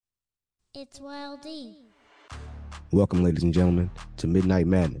It's Wild D. Welcome, ladies and gentlemen, to Midnight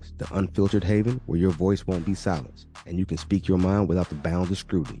Madness, the unfiltered haven where your voice won't be silenced and you can speak your mind without the bounds of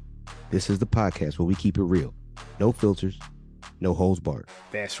scrutiny. This is the podcast where we keep it real. No filters, no holds barred.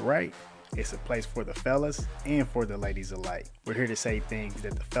 That's right. It's a place for the fellas and for the ladies alike. We're here to say things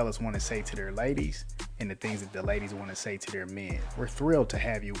that the fellas want to say to their ladies and the things that the ladies want to say to their men. We're thrilled to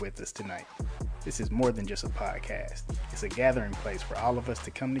have you with us tonight. This is more than just a podcast. It's a gathering place for all of us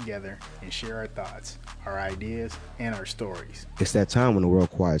to come together and share our thoughts, our ideas, and our stories. It's that time when the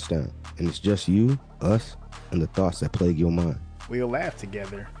world quiets down and it's just you, us, and the thoughts that plague your mind. We'll laugh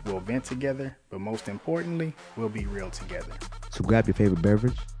together, we'll vent together, but most importantly, we'll be real together. So grab your favorite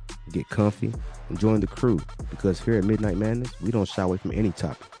beverage, get comfy, and join the crew, because here at Midnight Madness, we don't shy away from any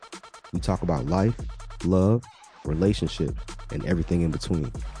topic. We talk about life, love, relationships, and everything in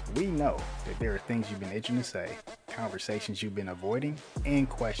between. We know that there are things you've been itching to say, conversations you've been avoiding, and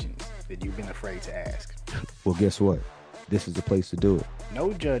questions that you've been afraid to ask. Well, guess what? This is the place to do it.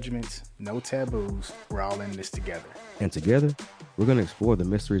 No judgments, no taboos. We're all in this together. And together, we're going to explore the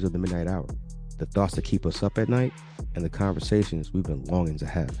mysteries of the midnight hour, the thoughts that keep us up at night, and the conversations we've been longing to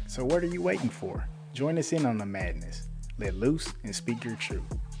have. So what are you waiting for? Join us in on the madness. Let loose and speak your truth.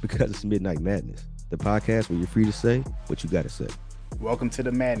 Because it's Midnight Madness, the podcast where you're free to say what you got to say. Welcome to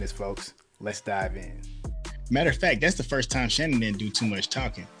the madness, folks. Let's dive in. Matter of fact, that's the first time Shannon didn't do too much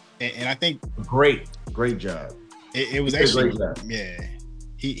talking. And I think great job. It was actually, yeah.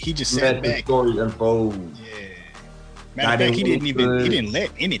 He just sat back. The story unfold. Yeah. Matter of fact, he didn't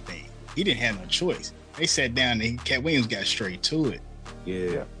let anything. He didn't have no choice. They sat down and Katt Williams got straight to it.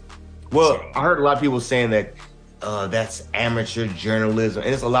 Yeah. Well, I heard a lot of people saying that that's amateur journalism.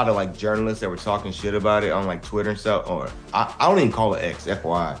 And it's a lot of like journalists that were talking shit about it on like Twitter and stuff. Or I don't even call it X,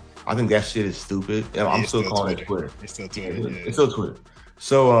 FYI. I think that shit is stupid. I'm still calling it Twitter. It's still Twitter. Yeah. It's still Twitter.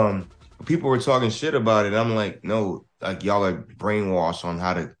 So people were talking shit about it. I'm like, no, like y'all are brainwashed on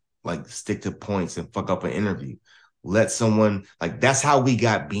how to like stick to points and fuck up an interview. Let someone, like, that's how we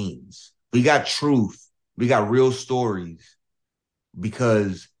got beans. We got truth. We got real stories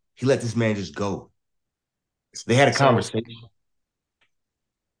because he let this man just go. They had a conversation.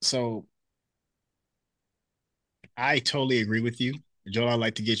 So I totally agree with you. Joel, I'd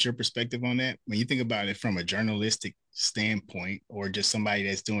like to get your perspective on that. When you think about it from a journalistic standpoint or just somebody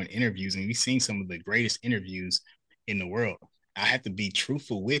that's doing interviews, and we've seen some of the greatest interviews in the world, I have to be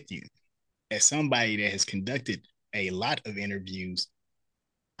truthful with you. As somebody that has conducted a lot of interviews,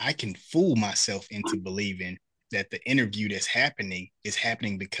 I can fool myself into believing that the interview that's happening is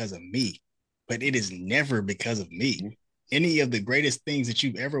happening because of me, but it is never because of me. Any of the greatest things that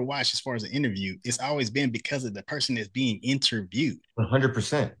you've ever watched as far as an interview, it's always been because of the person that's being interviewed.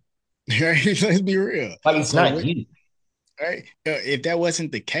 100%. Right? Let's be real. But it's not you. Right? If that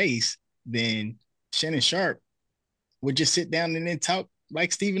wasn't the case, then Shannon Sharp would just sit down and then talk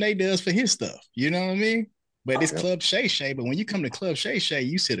like Stephen A does for his stuff. You know what I mean? But it's Club Shay Shay. But when you come to Club Shay Shay,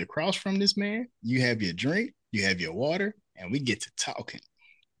 you sit across from this man, you have your drink, you have your water, and we get to talking.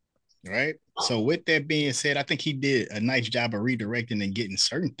 Right? So with that being said, I think he did a nice job of redirecting and getting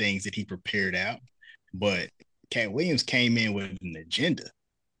certain things that he prepared out. But Katt Williams came in with an agenda.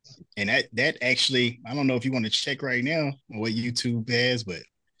 And that actually, I don't know if you want to check right now what YouTube has, but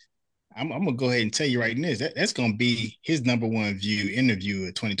I'm gonna go ahead and tell you right now, that's gonna be his number one view interview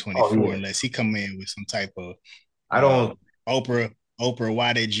of 2024, unless he come in with some type of Oprah,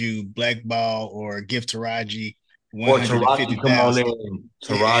 why did you blackball or give Taraji or Taraji come on in,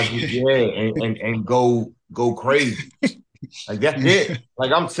 Taraji, yeah, and go crazy. Like that's it.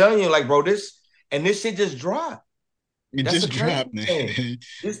 Like I'm telling you, like bro, this shit just dropped. It That's just dropped, man.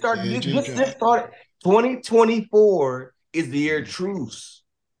 This started. This started. 2024 is the year of truce.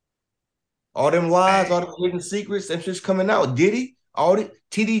 All them lies, all the hidden secrets, them shit's coming out. Diddy, all the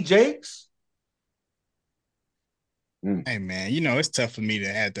TD Jakes. Hey man, you know it's tough for me to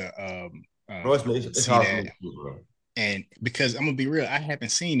have to bro, it's see hard that. for me too, bro. And because I'm gonna be real, I haven't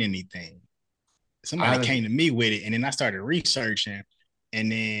seen anything. Somebody came to me with it, and then I started researching,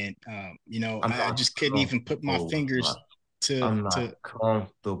 and then I just couldn't even put my fingers to. I'm not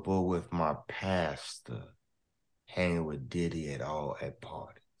comfortable with my pastor hanging with Diddy at all at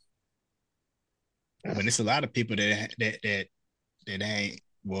parties. But it's a lot of people that ain't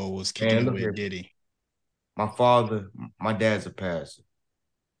was kicking it with Diddy. My father, my dad's a pastor.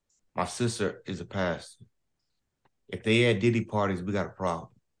 My sister is a pastor. If they had Diddy parties, we got a problem.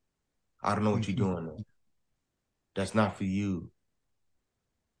 I don't know what you're doing there. That's not for you.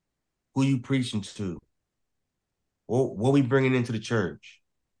 Who you preaching to? What we bringing into the church?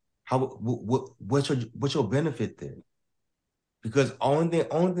 What's your benefit there? Because only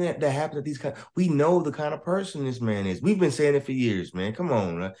thing that happens at these we know the kind of person this man is. We've been saying it for years, man. Come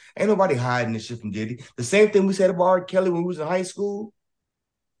on, man. Ain't nobody hiding this shit from Diddy. The same thing we said about R. Kelly when we was in high school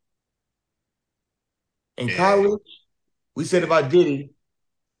and Yeah, college. We said about Diddy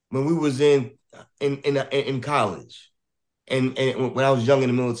when we was in college and when I was young in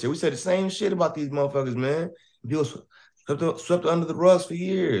the military. We said the same shit about these motherfuckers, man. People swept under the rugs for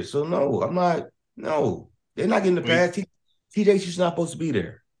years. So no, I'm not. No, they're not getting the wait, pass. TJ's not supposed to be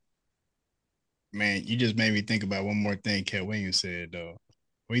there. man, you just made me think about one more thing Cat Williams said though.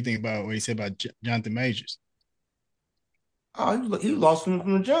 What do you think about what he said about Jonathan Majors? Oh, he lost from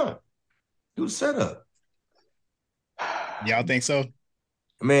the jump. He was set up. Y'all think so?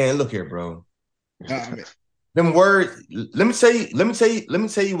 Man, look here, bro. I mean, Them words. Let me tell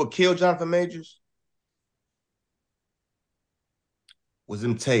you what killed Jonathan Majors was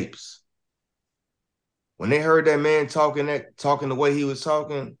them tapes. When they heard that man talking the way he was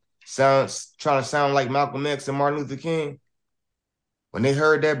talking, trying to sound like Malcolm X and Martin Luther King. When they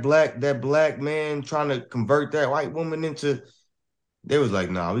heard that black man trying to convert that white woman into, they was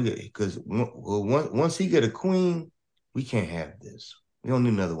like, nah, because once he get a queen, we can't have this. We don't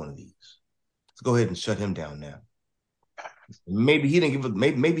need another one of these. Let's go ahead and shut him down now. Maybe he didn't give it.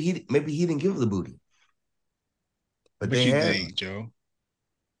 Maybe he didn't give the booty, but what they you had. think, Joe?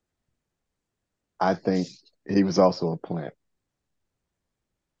 I think he was also a plant.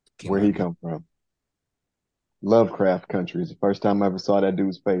 Came Where he out. come from? Lovecraft Country is the first time I ever saw that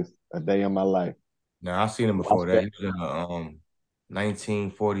dude's face a day in my life. Now I've seen him before Watched that. that. He was in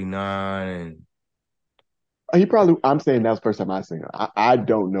 1949, and He probably, I'm saying that was the first time I seen him. I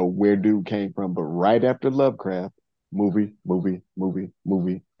don't know where dude came from, but right after Lovecraft, movie,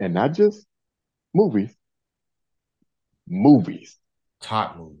 and not just movies, movies,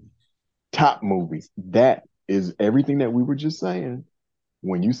 top movies. top movies. That is everything that we were just saying.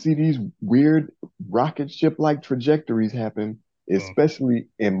 When you see these weird rocket ship like trajectories happen, Well, especially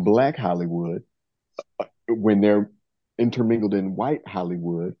in Black Hollywood, when they're intermingled in white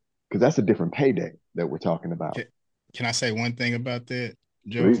Hollywood, because that's a different payday that we're talking about. can, can I say one thing about that,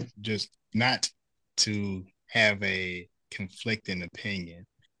 Joe? Please. Just not to have a conflicting opinion.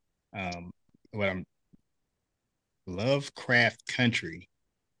 What I'm Lovecraft Country,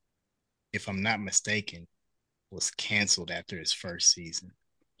 if I'm not mistaken, was canceled after its first season.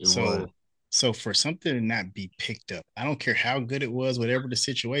 It was. So for something to not be picked up, I don't care how good it was, whatever the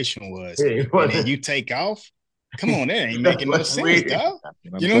situation was, It and then was. you take off. Come on, that ain't making no That's sense, weird. dog. That's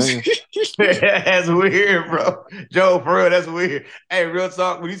what I'm You know what saying. I'm saying? That's weird, bro. Joe, for real, that's weird. Hey, real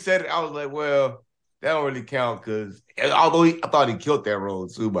talk. When he said it, I was like, well, that don't really count because although I thought he killed that role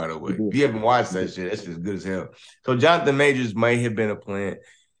too, by the He way. If did. you haven't watched He that did. shit, that's just good as hell. So Jonathan Majors may have been a plant,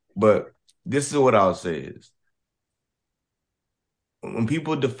 but this is what I'll say is when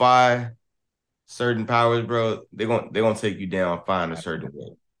people defy certain powers, bro, they're gonna take you down, find a certain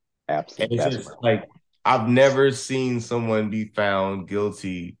Absolutely. way. And Absolutely. it's That's just right. like I've never seen someone be found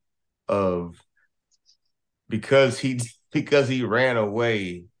guilty of because he ran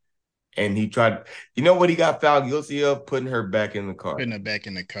away and he tried. You know what he got found guilty of? Putting her back in the car. Putting her back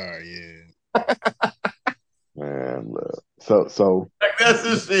in the car, yeah. Man, look. So Like that's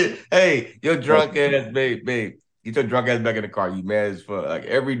the shit. Hey, your drunk ass, babe. Get your drunk ass back in the car. You mad as fuck. Like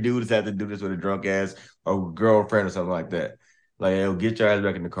every dude has had to do this with a drunk ass or girlfriend or something like that. Like, yo, get your ass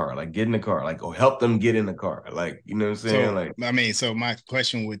back in the car. Like, get in the car. Like, or help them get in the car. Like, you know what I'm saying? So Like, I mean, so my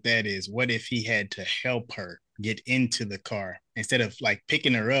question with that is, what if he had to help her get into the car instead of like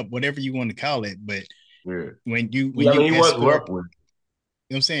picking her up, whatever you want to call it? But yeah. when Yeah, I you mean, he was escort, rough with. you know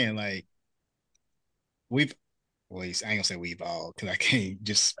what I'm saying? Like we've well, I ain't gonna say we've all because I can't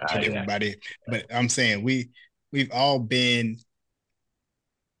just put Yeah. everybody, but I'm saying we've all been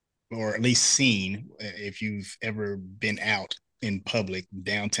or at least seen if you've ever been out in public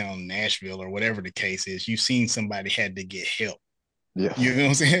downtown Nashville or whatever the case is, you've seen somebody had to get help. You yes. know what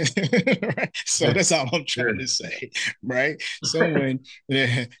I'm saying? Right? So that's all I'm trying Sure. to say, right? Someone,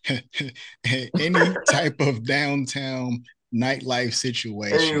 any type of downtown nightlife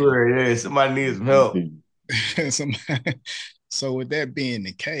situation. Anyway, yeah, somebody needs some help. Somebody, so with that being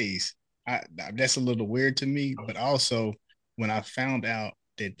the case, that's a little weird to me. But also, when I found out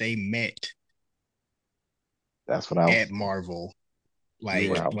that they met That's what I was at Marvel, Yeah,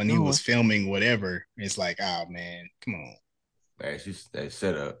 where like I was when he going. was filming whatever, it's like, oh man, come on. that's just that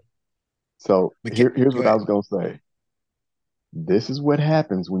setup. So But here's go what I ahead. was gonna say. This is what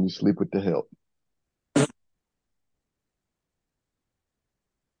happens when you sleep with the help.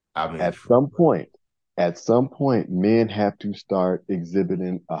 I mean, At some point, at some point, men have to start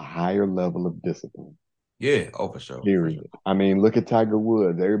exhibiting a higher level of discipline. Yeah, oh for sure, for sure. Period. I mean, look at Tiger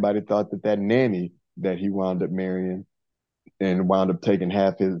Woods. Everybody thought that nanny that he wound up marrying and wound up taking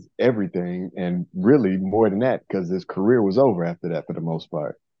half his everything, and really more than that because his career was over after that for the most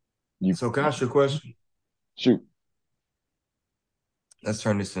part. You So can I ask you a question? shoot. Let's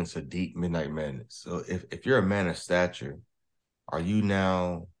turn this into deep midnight madness. So if you're a man of stature, are you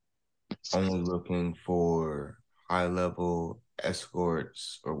now only looking for high level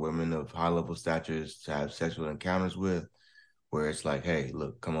escorts or women of high level statures to have sexual encounters with, where it's like, hey,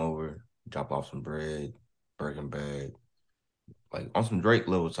 look, come over, drop off some bread, Birkin bag, like on some Drake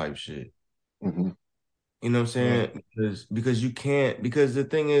level type shit. Hmm. You know what I'm Well, saying? Because you can't, because the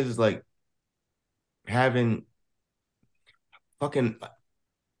thing is like having fucking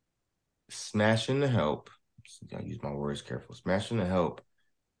smashing the help. I use my words careful. Smashing the help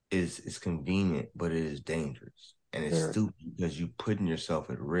is convenient, but it is dangerous. And it's Very. stupid because you putting yourself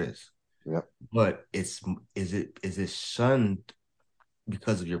at risk. Yep. But is it shunned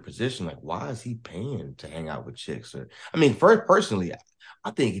because of your position? Like, why is he paying to hang out with chicks? Or I mean, first personally,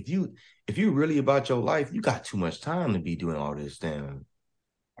 I think if you really about your life, you got too much time to be doing all this damn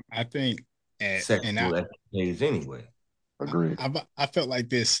I think, and sexual escapades anyway. Agreed. I felt like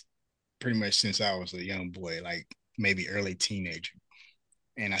this pretty much since I was a young boy, like maybe early teenager,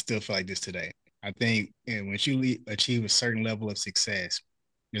 and I still feel like this today. I think, and once you achieve a certain level of success,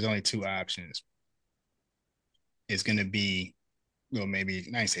 there's only two options. It's going to be, well,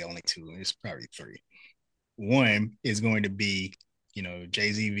 maybe I say only two. It's probably three. One is going to be,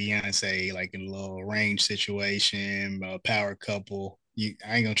 Jay Z, Beyonce, like in a little arranged situation, power couple.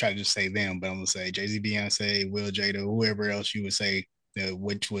 I ain't gonna try to just say them, but I'm gonna say Jay Z, Beyonce, Will Jada, whoever else you would say,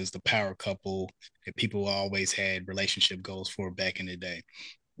 which was the power couple that people always had relationship goals for back in the day.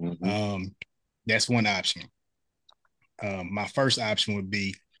 Hmm. Um, that's one option. My first option would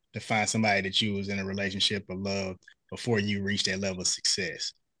be to find somebody that you was in a relationship or love before you reach that level of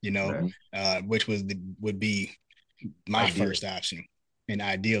success. Right. Which would be my Ideal. first option, an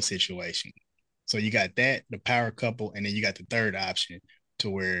ideal situation. So you got that, the power couple, and then you got the third option to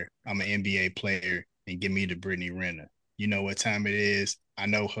where I'm an NBA player and give me the Brittany Renner. You know what time it is. I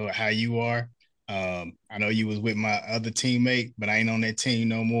know how you are. I know you was with my other teammate, but I ain't on that team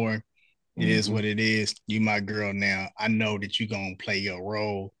no more. It is Hmm. what it is. You my girl now. I know that you gonna play your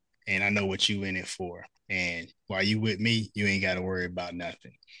role, and I know what you in it for. And while you with me, you ain't got to worry about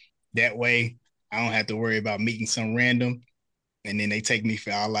nothing. That way, I don't have to worry about meeting some random, and then they take me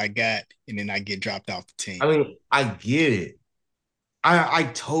for all I got, and then I get dropped off the I team. mean, I get it. I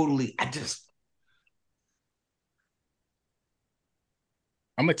totally. I just.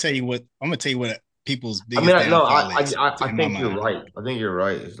 I'm gonna tell you what people's I mean, biggest no. downfall is I in my think you're mind. right. I think you're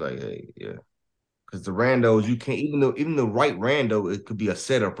right. It's like, hey, yeah. Because the randos, you can't even the right rando, it could be a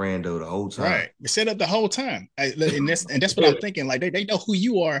setup rando the whole time. Right, they set up the whole time, and that's what I'm thinking. Like they know who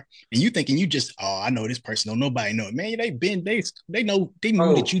you are, and you thinking you just I know this person. Don't nobody know it, man. They knew that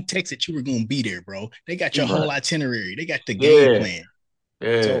Oh, you texted you were gonna be there, bro. They got your whole Right. itinerary. They got the game yeah, plan. yeah.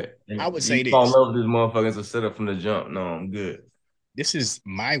 So I And would you say fall in this. love with this motherfucker as a setup from the jump. No, I'm good. This is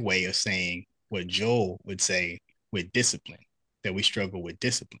my way of saying what Joel would say with discipline. That we struggle with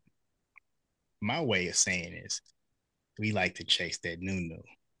discipline. My way of saying is we like to chase that new.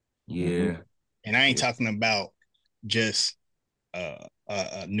 Hmm. Yeah, And I ain't yeah. talking about just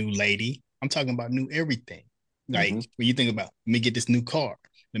a new lady. I'm talking about new everything. Like Hmm. when you think about, let me get this new car,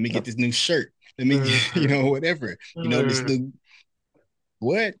 let me get Yep. this new shirt, let me get, whatever, this new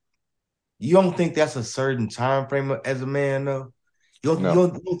what? You don't think that's a certain time frame as a man though?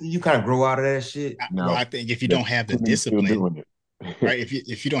 No. You kind of grow out of that shit. Well, I No. think if you There's don't have the too many still discipline, doing it. right?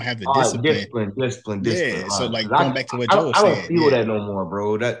 If you don't have the All right, discipline, discipline. yeah. All So right, like going because back to what I Joe don't, I don't said, feel yeah, that no more,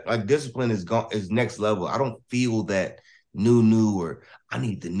 bro. That like discipline is gone is next level. I don't feel that new or I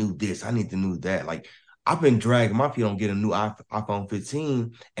need the new this, I need the new that. Like I've been dragging my feet on getting a new iPhone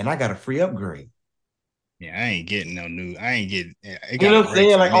 15, and I got a free upgrade. yeah, I ain't getting no new. I ain't getting. It You got to know what I'm break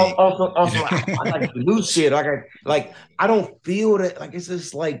saying? for Like me. also I got the new shit. I got like I don't feel that like it's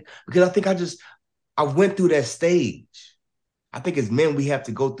just like because I think I went through that stage. I think as men we have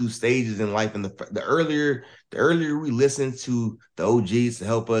to go through stages in life, and the earlier we listen to the OGs to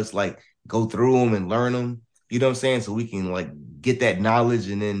help us like go through them and learn them. You know what I'm saying? So we can like get that knowledge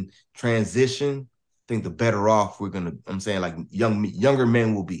and then transition. I think the better off we're gonna. I'm saying like younger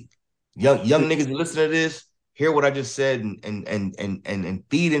men will be. Young niggas who listen to this, hear what I just said and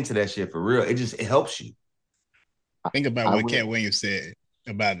feed into that shit for real. It helps you. Think about I what will. Cat Williams said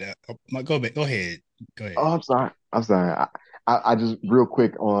about that. Go back. Go ahead. Go ahead. Oh, I'm sorry. I'm sorry. I just real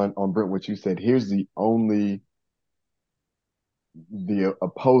quick on Brent what you said. Here's the only the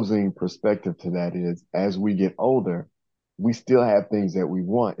opposing perspective to that is as we get older, we still have things that we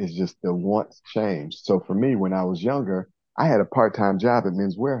want. It's just the wants change. So for me, when I was younger, I had a part-time job at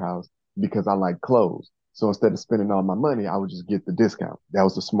Men's Warehouse because I like clothes. So instead of spending all my money, I would just get the discount. That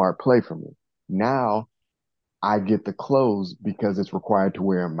was a smart play for me. Now I get the clothes because it's required to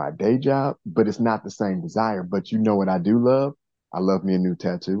wear in my day job, but it's not the same desire. But you know what I do love? I love me a new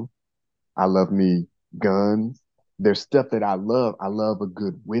tattoo. I love me guns. There's stuff that I love. I love a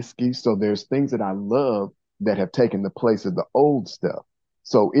good whiskey. So there's things that I love that have taken the place of the old stuff.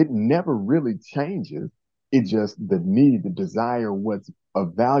 So it never really changes. It just the need, the desire, what's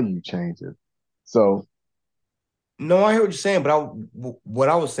of value changes. So No, I hear what you're saying, but what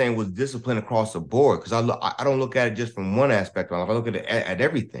I was saying was discipline across the board because I don't look at it just from one aspect of life. I look at it at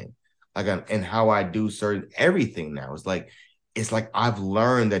everything, like and how I do certain everything now. It's like I've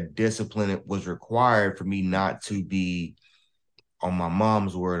learned that discipline was required for me not to be, on my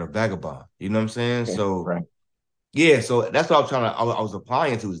mom's word, a vagabond. You know what I'm saying? So right, yeah, so that's what I was I was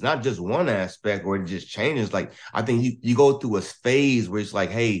applying to. It's not just one aspect where it just changes. Like I think you go through a phase where it's like,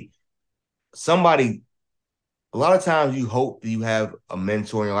 hey, somebody, a lot of times you hope that you have a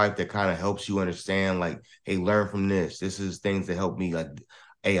mentor in your life that kind of helps you understand, like, hey, learn from this. This is things that help me. Like,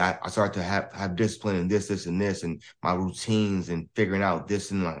 hey, I start to have discipline in this, and this, and my routines and figuring out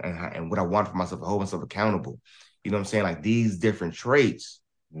this and what I want for myself, hold myself accountable. You know what I'm saying? Like these different traits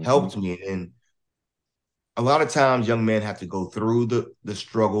hmm, helped me. And a lot of times young men have to go through the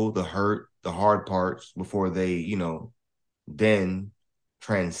struggle, the hurt, the hard parts before they, then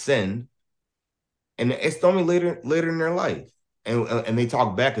transcend, and it's only later in their life, and they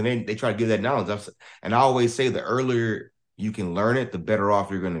talk back and they try to give that knowledge. And I always say the earlier you can learn it, the better off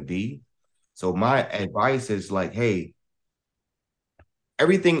you're going to be. So my advice is like, hey,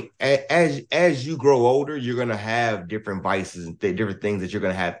 everything as you grow older, you're going to have different vices and different things that you're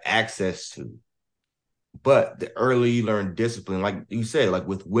going to have access to. But the earlier you learn discipline, like you said, like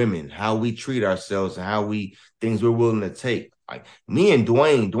with women, how we treat ourselves and how we things we're willing to take. Like me and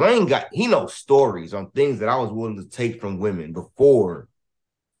Dwayne he knows stories on things that I was willing to take from women before,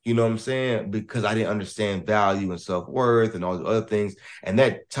 you know what I'm saying? Because I didn't understand value and self-worth and all the other things. And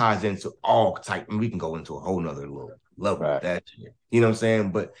that ties into all type. And we can go into a whole nother level with right. that shit. You know what I'm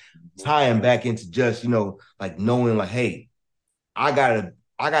saying? But Mhm. tying back into just, like knowing like, hey, I gotta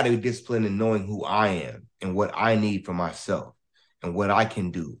be disciplined in knowing who I am and what I need for myself and what I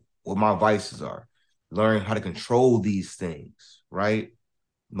can do, what my vices are. Learning how to control these things, right?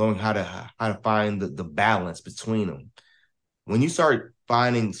 Knowing how to find the balance between them. When you start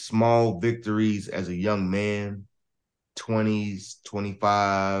finding small victories as a young man, 20s,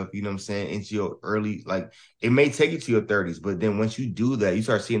 25, you know what I'm saying, into your early, like it may take you to your 30s, but then once you do that, you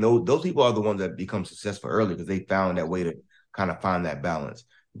start seeing those people are the ones that become successful early because they found that way to kind of find that balance.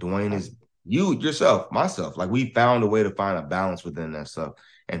 Dwayne Right. is you, yourself, myself. Like we found a way to find a balance within that stuff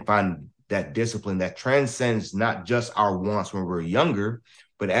and find that discipline that transcends not just our wants when we're younger,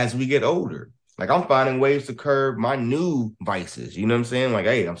 but as we get older. Like I'm finding ways to curb my new vices. You know what I'm saying? Like,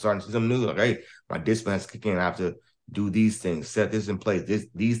 hey, I'm starting to see some new, like, hey, my discipline has to kick in. I have to do these things, set this in place.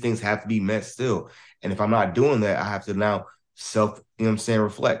 These things have to be met still. And if I'm not doing that, I have to now you know what I'm saying,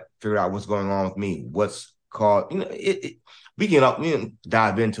 reflect, figure out what's going on with me, what's called, we can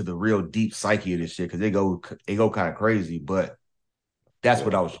dive into the real deep psyche of this shit because they go kind of crazy, but that's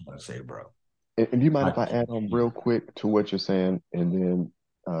what Yeah. I was trying to say, bro. And do you mind Like, if I add on real quick to what you're saying? And then,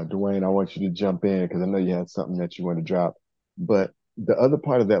 Dwayne, I want you to jump in because I know you had something that you want to drop. But the other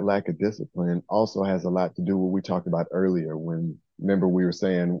part of that lack of discipline also has a lot to do with what we talked about earlier when, remember, we were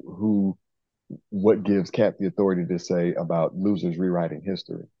saying what gives Cat the authority to say about losers rewriting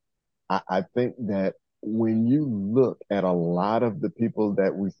history. I think that when you look at a lot of the people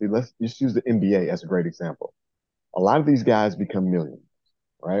that we see, let's just use the NBA as a great example. A lot of these guys become millionaires,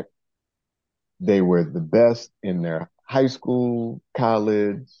 right? They were the best in their high school,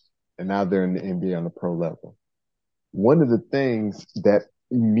 college, and now they're in the NBA on the pro level. One of the things that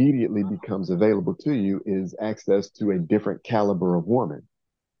immediately becomes available to you is access to a different caliber of woman.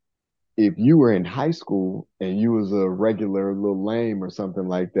 If you were in high school and you was a regular little lame or something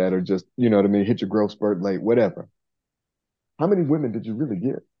like that, or just, you know what I mean, hit your growth spurt late, whatever, how many women did you really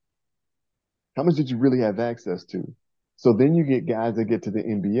get? How much did you really have access to? So then you get guys that get to the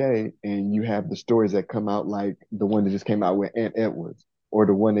NBA and you have the stories that come out like the one that just came out with Ant Edwards or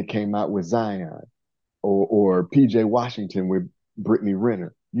the one that came out with Zion or PJ Washington with Brittany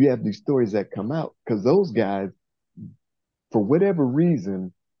Renner. You have these stories that come out because those guys, for whatever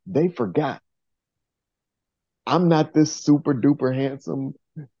reason, they forgot. I'm not this super duper handsome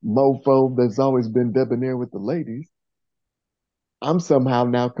mofo that's always been debonair with the ladies. I'm somehow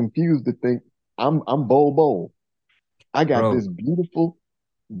now confused to think I'm Bol Bol. I got bro. this beautiful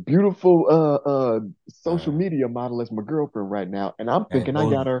social Uh, media model as my girlfriend right now, and I'm and thinking I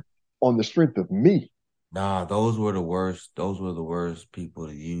got those, her on the strength of me. nah, those were the worst. Those were the worst people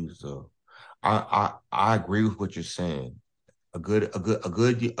to use. Though, I agree with what you're saying. A good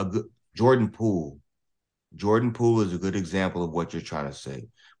Jordan Poole. Jordan Poole is a good example of what you're trying to say.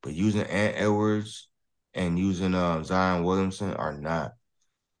 But using Ant Edwards and using Zion Williamson are not.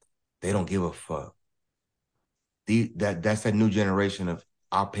 They don't give a fuck. That's that new generation of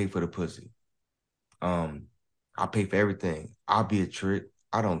I'll pay for the pussy. Um, I'll pay for everything. I'll be a trick.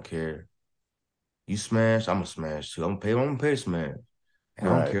 I don't care. You smash, I'm gonna smash too. I'm gonna pay to smash. And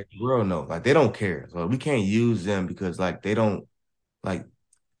I don't Right. care if the world knows. Like they don't care. So we can't use them because like they don't like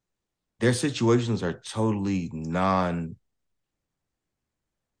their situations are totally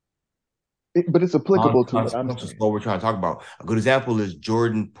But it's applicable to what I'm non-consequential to saying. what we're trying to talk about. A good example is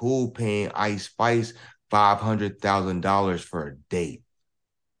Jordan Poole paying Ice Spice $500,000 for a date.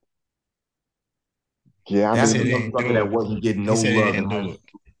 Yeah, I He That's said a mean, he didn't motherfucker do that it. wasn't getting He no said he love in didn't high do school. it.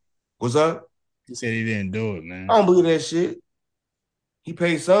 What's up? He said he didn't do it, I man. don't believe that shit. He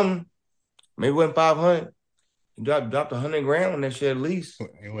paid something. Maybe it wasn't 500. He dropped 100 grand on that shit at least.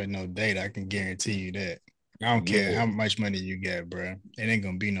 It wasn't no date. I can guarantee you that. I don't care Yeah. how much money you get, bro. It ain't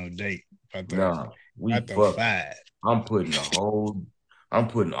gonna be no date. Nah, we I throw fucked. five. I'm putting the whole, I'm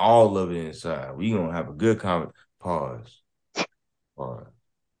putting all of it inside. We gonna have a good comment. Pause. Pause.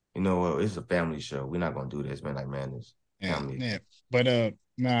 You know what? It's a family show. We're not gonna do this, man. Like, man, this Yeah, family. yeah. But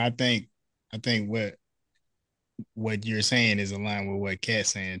no, I think what you're saying is aligned with what Cat's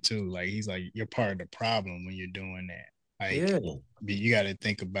saying too. Like he's like, you're part of the problem when you're doing that. Like Yeah. you got to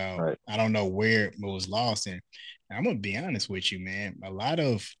think about. right. I don't know where it was lost in. I'm gonna be honest with you, man. A lot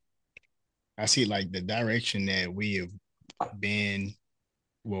of I see like the direction that we have been.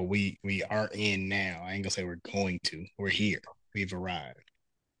 Well, we are in now. I ain't gonna say we're going to. We're here. We've arrived.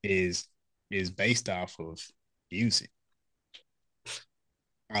 Is is based off of music.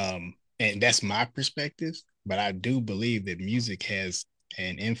 And that's my perspective, but I do believe that music has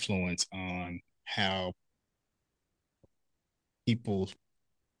an influence on how people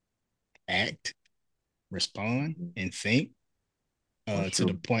act, respond, Mhm. and think, That's to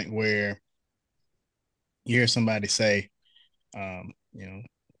the true. point where you hear somebody say, you know,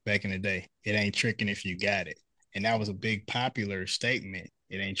 back in the day, it ain't tricking if you got it. And that was a big popular statement.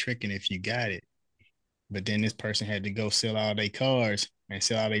 It ain't tricking if you got it. But then this person had to go sell all their cars and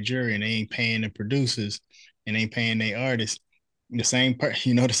sell all their jewelry, and they ain't paying the producers and ain't paying their artists. The same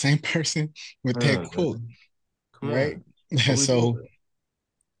the same person with that Yeah, quote, man. Come right? on. What we So doing?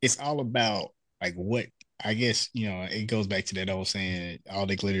 it's all about like what I guess, it goes back to that old saying, all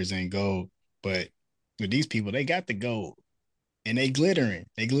the glitters ain't gold. But with these people, they got the gold and they glittering.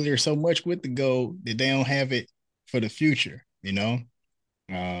 They glitter so much with the gold that they don't have it for the future.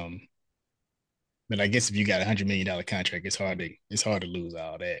 Um, but I guess if you got $100 million contract, it's hard to lose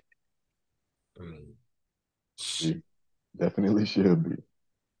all that. I mean, It definitely should be.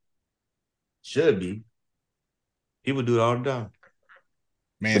 should be. People do it all the time.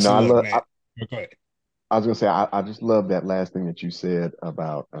 Man, But no, so look, man. Go ahead. I was gonna say I just love that last thing that you said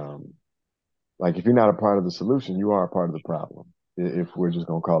about like if you're not a part of the solution, you are a part of the problem. If we're just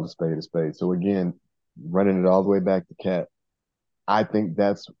gonna call a spade a spade. So again, running it all the way back to Cat, I think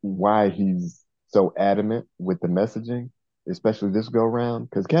that's why he's so adamant with the messaging, especially this go round.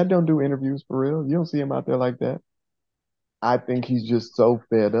 Because Cat don't do interviews for real. You don't see him out there like that. I think he's just so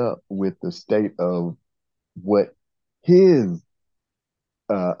fed up with the state of what his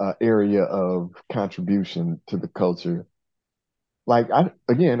area of contribution to the culture. Like I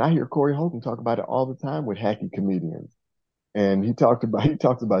hear Corey Holcomb talk about it all the time with hacky comedians, and he talks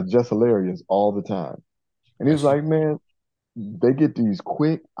about just hilarious all the time. And he's That's like, man, they get these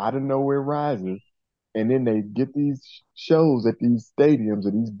quick out of nowhere rises, and then they get these shows at these stadiums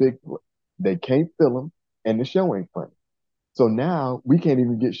or these big. They can't fill them, and the show ain't funny. So now we can't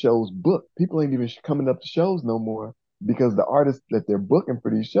even get shows booked. People ain't even coming up to shows no more because the artists that they're booking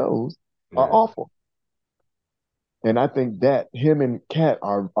for these shows are yeah. awful. And I think that him and Cat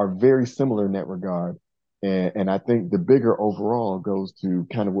are very similar in that regard. And I think the bigger overall goes to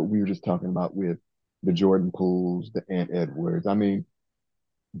kind of what we were just talking about with the Jordan Pools, the Ant Edwards. I mean,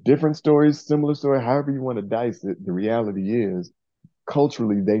 different stories, similar story, however you want to dice it. The reality is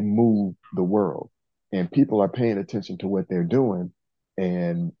culturally they move the world and people are paying attention to what they're doing.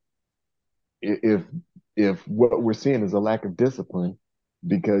 And if if what we're seeing is a lack of discipline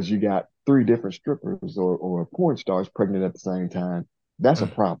because you got three different strippers or porn stars pregnant at the same time, that's a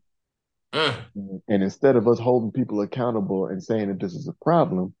Mm. problem. Mm. And instead of us holding people accountable and saying that this is a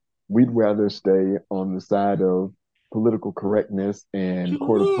problem, we'd rather stay on the side of political correctness What and you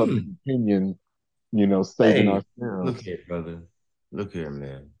court of public mean? opinion, saving Hey, look ourselves. here, brother. Look here,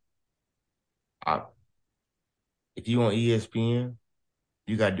 man. I, if you on ESPN,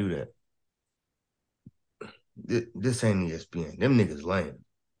 you gotta do that. This ain't ESPN. Them niggas lame.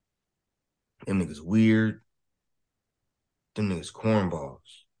 Them niggas weird. Them niggas cornballs.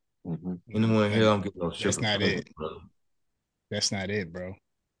 Hmm. Anyone in here That, don't get no that's stripper not paper, it. brother. That's not it, bro.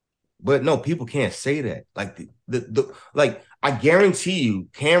 But no, people can't say that. Like like I guarantee you,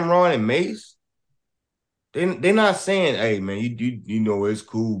 Cameron and Mace, they're not saying, "Hey man, you know it's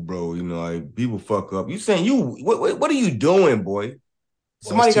cool, bro." You know, like people fuck up. You saying you what are you doing, boy?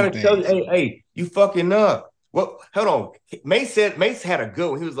 Well, it's Somebody two gotta tell you, things. hey, you fucking up. What? Hold on. Mace had a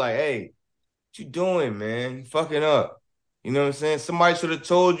good one. He was like, "Hey, what you doing, man? You fucking up." You know what I'm saying? Somebody should have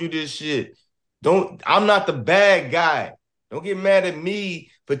told you this shit. I'm not the bad guy. Don't get mad at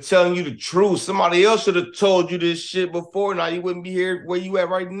me for telling you the truth. Somebody else should have told you this shit before. Now you wouldn't be here where you at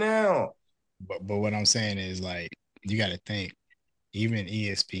right now. But what I'm saying is like you got to think. Even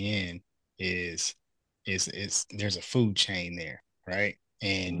ESPN is there's a food chain there, right?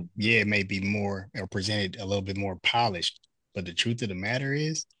 And yeah, it may be more or presented a little bit more polished, but the truth of the matter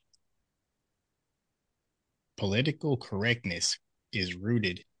is political correctness is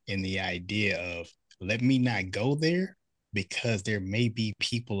rooted in the idea of let me not go there because there may be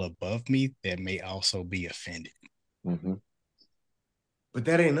people above me that may also be offended. Hmm. But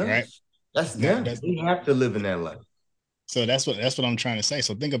that ain't Right? us. That's No, them. that's They have to live in that life. so that's what I'm trying to say.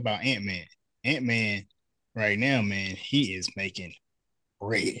 So think about Ant-Man. Ant-Man right now, man, he is making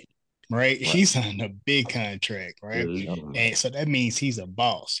bread, right? Right. He's on a big contract, Yeah, right? Yep. And so that means he's a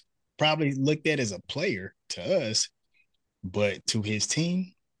boss. Probably looked at as a player to us, but to his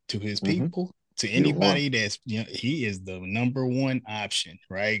team, to his Hmm. people, to He the one. anybody that's he is the number one option,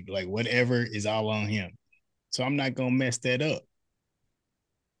 right? Like whatever is all on him. So I'm not gonna mess that up.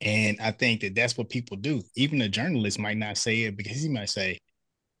 And I think that that's what people do. Even a journalist might not say it because he might say,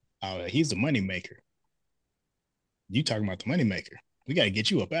 "Oh, he's the money maker." You talking about the moneymaker. We got to get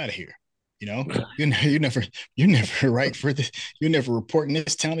you up out of here. You know, you're never right for this. You're never reporting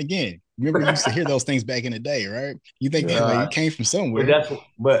this town again. Remember, you used to hear those things back in the day, right? You think Yeah. that like uh, you came from but somewhere.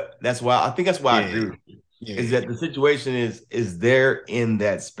 that's why I think that's why I Yeah, agree with you. Is yeah. that the situation is they're in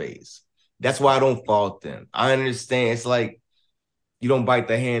that space. That's why I don't fault them. I understand. It's like you don't bite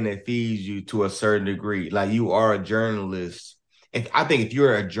the hand that feeds you to a certain degree. Like you are a journalist. I think if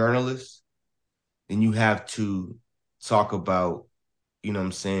you're a journalist, then you have to talk about, you know what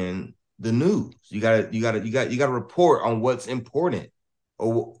I'm saying, the news. You gotta report on what's important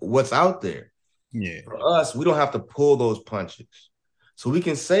or what's out there. Yeah. For us, we don't have to pull those punches. So we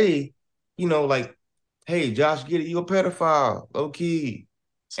can say, like, hey, Josh Giddey, you a pedophile, low key.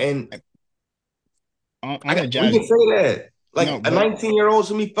 So And on that, we Josh. can say that. No, Like a but 19-year-old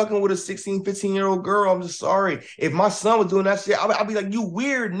should be fucking with a 16, 15-year-old girl. I'm just sorry. If my son was doing that shit, I'll be like, you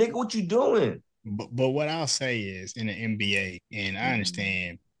weird, nigga. What you doing? but what I'll say is in the NBA, and I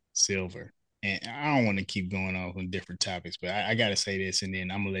understand Silver, and I don't want to keep going off on different topics, but I got to say this, and then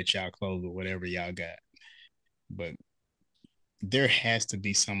I'm gonna let y'all close with whatever y'all got. But there has to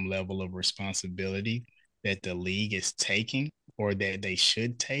be some level of responsibility that the league is taking or that they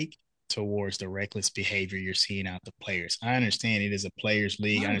should take towards the reckless behavior you're seeing out the players. I understand it is a players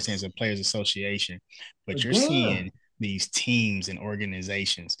league. I understand it's Yes. a players association, but But you're seeing damn. these teams and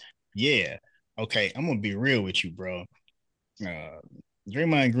organizations. Yeah. Okay. I'm going to be real with you, bro. Uh,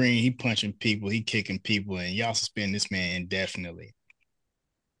 Draymond Green, he punching people, he kicking people, and y'all suspend this man indefinitely.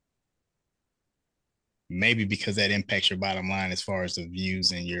 Maybe because that impacts your bottom line as far as the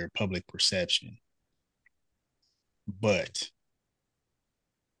views and your public perception. But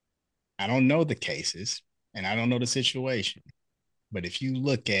I don't know the cases and I don't know the situation. But if you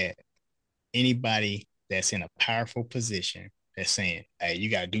look at anybody that's in a powerful position that's saying, hey, you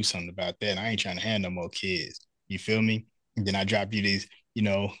got to do something about that. I ain't trying to have no more kids. You feel me? And then I drop you these,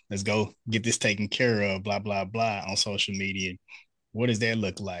 let's go get this taken care of, blah, blah, blah on social media. What does that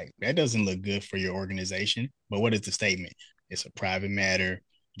look like? That doesn't look good for your organization. But what is the statement? It's a private matter,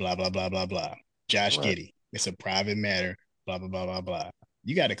 blah, blah, blah, blah, blah. Josh Right. Giddey, it's a private matter, blah, blah, blah, blah, blah.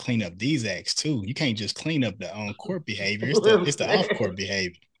 You got to clean up these acts too. You can't just clean up the on court behavior. You It's know the what it's I'm the off saying? court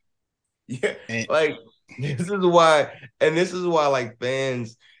behavior. Yeah, And like this is why, like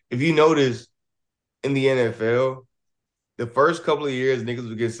fans, if you notice in the NFL, the first couple of years niggas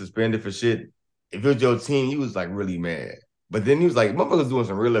would get suspended for shit. If it was your team, you was like really mad. But then he was like, motherfuckers doing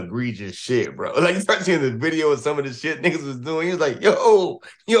some real egregious shit, bro. Like, you start seeing the video of some of the shit niggas was doing. He was like, yo,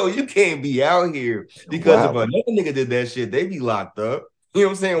 you can't be out here because if Wow. another nigga did that shit, they be locked up. You know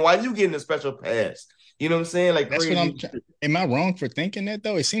what I'm saying? Why you getting a special pass? You know what I'm saying? Like That's what crazy. am I wrong for thinking that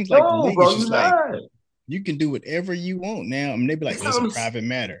though? It seems like the No, league is bro, just you're like not. you can do whatever you want now. I mean, they be like, That's well, what it's a I'm, private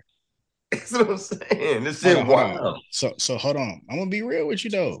matter. that's what I'm saying. This Hold shit on, hold on. wild. So hold on. I'm gonna be real with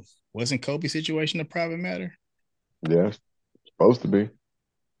you though. Wasn't Kobe's situation a private matter? Yeah, supposed to be.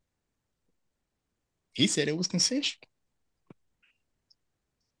 He said it was consensual.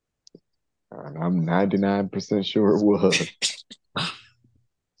 And I'm 99% sure it was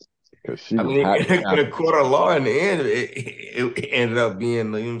because she I was mean, hot and in a cold. court of law in the end, it ended up being, you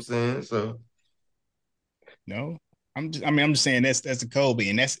know what I'm saying? So No, I'm just saying that's a Kobe,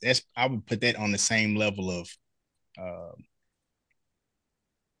 and that's I would put that on the same level of uh,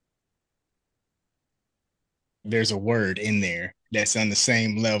 there's a word in there that's on the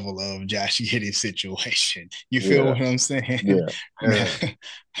same level of Josh Giddey's situation. You feel Yeah, what I'm saying? yeah.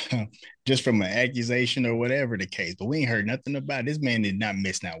 Now, just from an accusation or whatever the case, but we ain't heard nothing about it. This man did not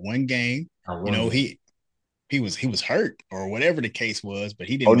miss not one game. I You won know, game. he was hurt or whatever the case was, but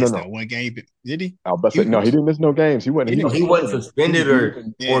he Oh didn't no, miss no. not one game. Did he? I was about to say He no. He was didn't miss no games. He wasn't. he He No, was didn't. he wasn't playing. He suspended was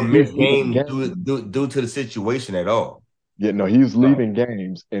leaving. or Yeah. He was missed leaving games games. due to the situation at all. Yeah, no. He was Bro, leaving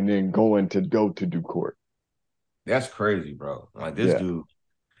games and then going to go to do court. that's crazy, bro. Like this Yeah. dude,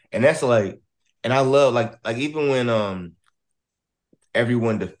 and that's like, and I love like even when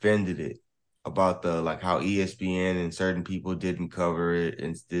everyone defended it about the like how ESPN and certain people didn't cover it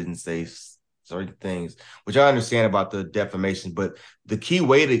and didn't say certain things, which I understand about the defamation, but the key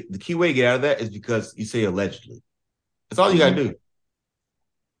way to get out of that is because you say allegedly. That's all you gotta Hmm.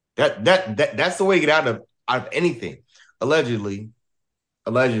 do. That's the way to get out of anything. Allegedly,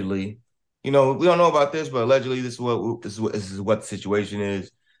 allegedly, we don't know about this, but allegedly this is what the situation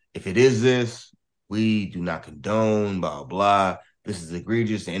is. If it is this, we do not condone, blah blah. This is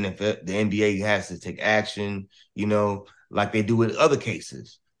egregious. The NFL, the NBA has to take action, like they do with other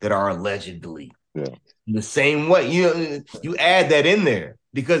cases that are allegedly Yeah. the same way. You add that in there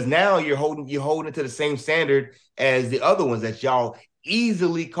because now you're holding it to the same standard as the other ones that y'all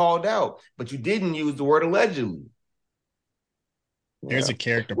easily called out, but you didn't use the word allegedly. There's Yeah. a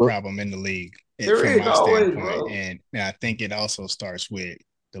character Well, problem in the league There from is my always, standpoint. bro. And I think it also starts with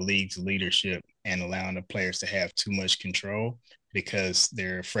the league's leadership and allowing the players to have too much control because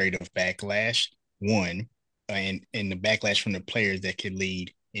they're afraid of backlash. One, and the backlash from the players that could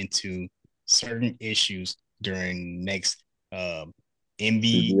lead into certain issues during next MB,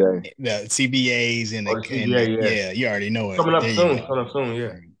 CBA. the CBAs and Or the the CBA, yeah. yeah, you already know it. Coming up There you soon. go. Coming up soon,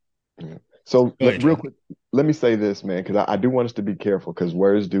 yeah. Yeah. So Go ahead, real Joe. quick, let me say this, man, because I do want us to be careful because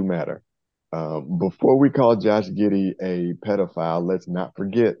words do matter. Before we call Josh Giddey a pedophile, let's not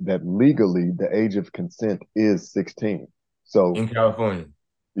forget that legally the age of consent is 16. So In California.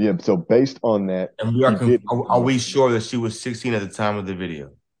 yeah, so based on that, And he did need to are know. we sure that she was 16 at the time of the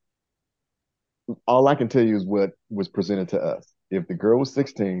video? All I can tell you is what was presented to us. If the girl was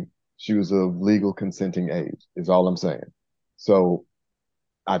 16, she was of legal consenting age, is all I'm saying. So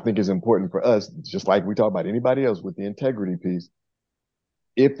I think it's important for us, just like we talk about anybody else with the integrity piece,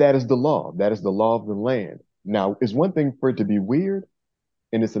 if that is the law, that is the law of the land. Now, it's one thing for it to be weird,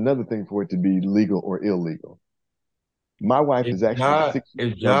 and it's another thing for it to be legal or illegal. My wife If is actually Josh, 6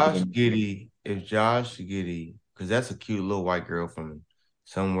 years younger than me. If Josh Giddey, because that's a cute little white girl from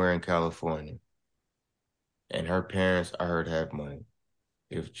somewhere in California, and her parents, I heard, have money.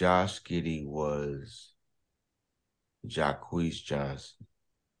 If Josh Giddey was Jacquees Johnson,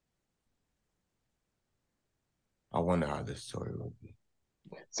 I wonder how this story would be.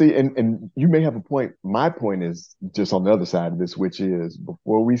 See, and you may have a point. My point is just on the other side of this, which is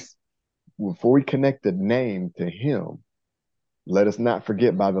before we connect the name to him, let us not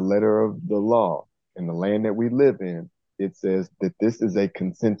forget by the letter of the law in the land that we live in, it says that this is a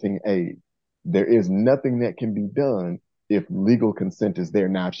consenting age. There is nothing that can be done if legal consent is there.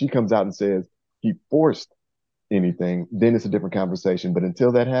 Now, if she comes out and says he forced anything, then it's a different conversation. But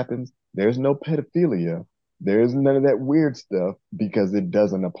until that happens, there's no pedophilia. There's none of that weird stuff because it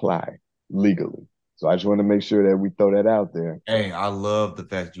doesn't apply legally. So I just want to make sure that we throw that out there. Hey, I love the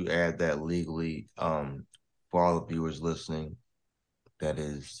fact you add that legally. For all the viewers listening, that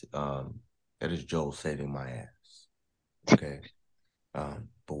is Joel saving my ass. Okay. But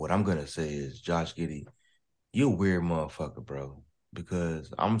what I'm gonna say is, Josh Giddey, you a weird motherfucker, bro.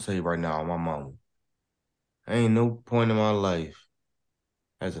 Because I'm gonna tell you right now, my mama, ain't no point in my life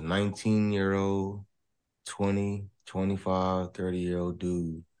as a 19-year-old, 20, 25, 30-year-old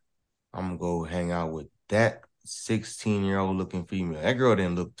dude, I'm gonna go hang out with that 16-year-old looking female. That girl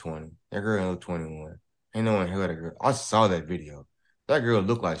didn't look 20. That girl didn't look 21. Ain't no one heard that girl. I saw that video. That girl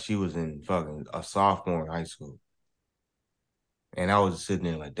looked like she was in fucking a sophomore in high school. And I was sitting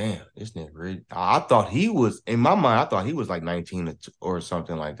there like, damn, this nigga really. I thought he was, in my mind, I thought he was like 19 or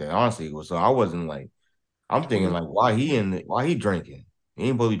something like that. Honestly, it was, so I wasn't like, I'm thinking 20. like, why he drinking? He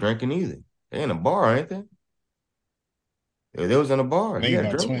ain't supposed to be drinking either. They in a bar, ain't they? Yeah, they was in a bar. I He think had a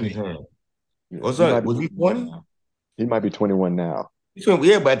about drink in his 20. hand. Yeah, What's he might up? be Was he 21 20? now. He might be 21 now.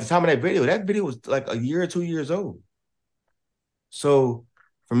 Yeah, but at the time of that video was like a year or 2 years old. So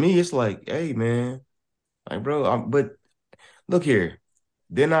for me, it's like, hey man, like bro, but look here.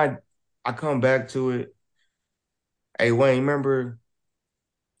 Then I come back to it. Hey Wayne, remember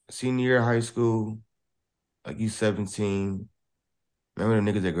senior year of high school, like you 17.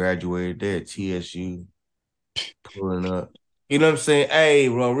 Remember the niggas that graduated, they at TSU pulling up. You know what I'm saying? Hey,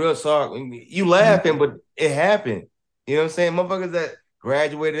 bro, real talk. You laughing, but it happened. You know what I'm saying? Motherfuckers that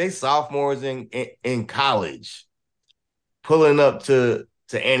graduated, they sophomores in college, pulling up to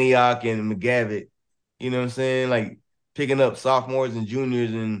Antioch and McGavitt. You know what I'm saying? Like picking up sophomores and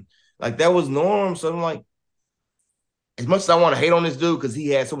juniors, and like that was norm. So I'm like, as much as I want to hate on this dude because he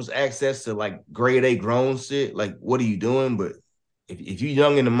had so much access to like grade A grown shit, like what are you doing? But if you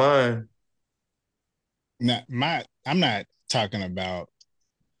young in the mind, I'm not talking about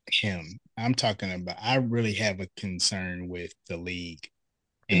him. I'm talking about I really have a concern with the league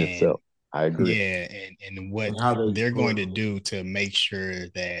In and itself. I agree. yeah, and what and how they they're going to do to make sure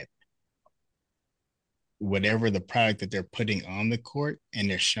that whatever the product that they're putting on the court and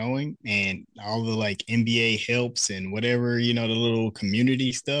they're showing and all the like NBA helps and whatever, the little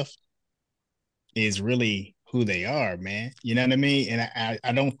community stuff is really who they are, man. You know what I mean? And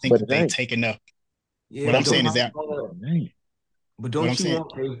I don't think But that it they ain't. take enough. yeah, What but I'm saying don't is that It ain't. but what I'm don't you saying,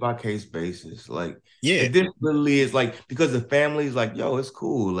 want case by case basis? Like yeah, if this literally is like because the family's like, yo, it's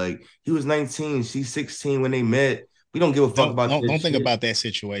cool. Like he was 19, she's 16 when they met. We don't give a fuck don't about don't this don't think shit. about that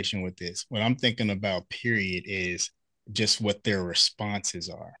situation with this. What I'm thinking about, period, is just what their responses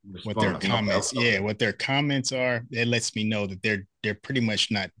are, what their Response. Okay, comments, okay, yeah, okay. what their comments are. That lets me know that they're pretty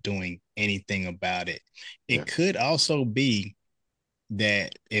much not doing anything about it. Yeah. It could also be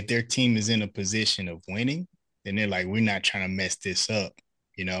that if their team is in a position of winning, then they're like, we're not trying to mess this up,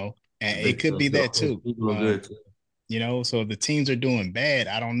 and They it could feel be that okay. too. People look good too. So if the teams are doing bad,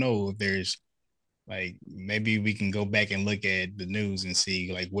 I don't know if there's like maybe we can go back and look at the news and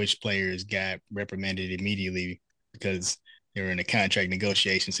see like which players got reprimanded immediately because they were in a contract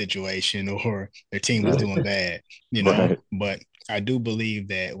negotiation situation or their team was Right. doing bad, Right. But I do believe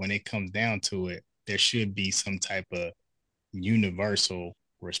that when it comes down to it, there should be some type of universal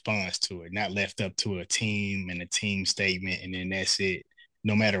response to it, not left up to a team and a team statement, and then that's it.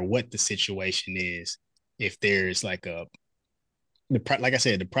 No matter what the situation is, if there's like like I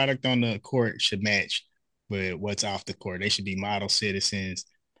said, the product on the court should match with what's off the court. They should be model citizens.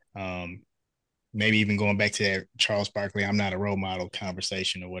 Um, Maybe even going back to that Charles Barkley, I'm not a role model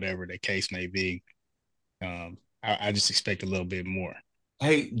conversation or whatever the case may be. I just expect a little bit more.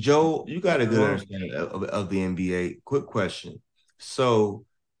 Hey, Joe, you got a Nothing good wrong. understanding of the NBA. Quick question. So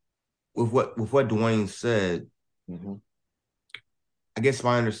with what Dwayne said, Mm-hmm. I guess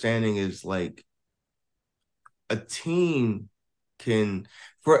my understanding is like a team can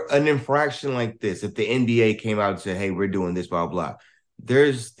for an infraction like this, if the NBA came out and said, hey, we're doing this, blah, blah,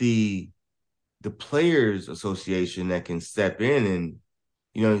 there's the players association that can step in and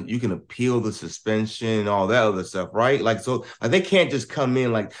you can appeal the suspension and all that other stuff, right? Like so like they can't just come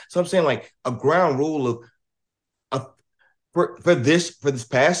in like so I'm saying like a ground rule of for this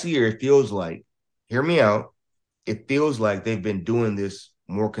past year, it feels like, hear me out, it feels like they've been doing this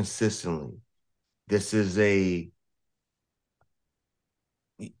more consistently. This is a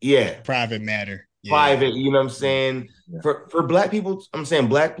yeah, Private matter. Yeah. private, you know what I'm saying? Yeah. For black people, I'm saying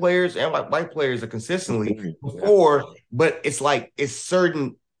black players and like white players are consistently Agree. Yeah. before, but it's like it's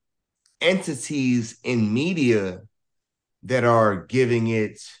certain entities in media that are giving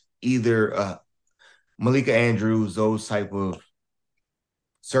it either Malika Andrews, those type of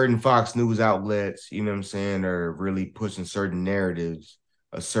certain Fox News outlets, you know what I'm saying, are really pushing certain narratives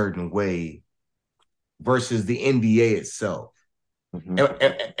a certain way versus the NBA itself.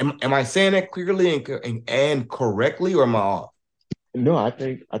 Mm-hmm. Am I saying that clearly and correctly, or am I off? No, I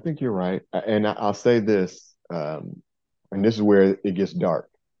think you're right. And I'll say this, and this is where it gets dark.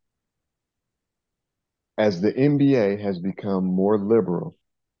 As the NBA has become more liberal,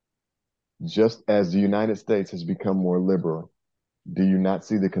 just as the United States has become more liberal, do you not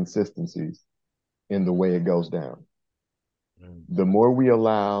see the consistencies in the way it goes down? The more we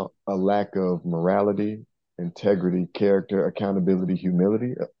allow a lack of morality, integrity, character, accountability,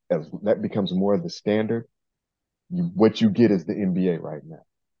 humility, as that becomes more of the standard, what you get is the NBA right now.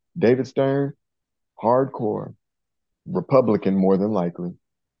 David Stern, hardcore, Republican more than likely.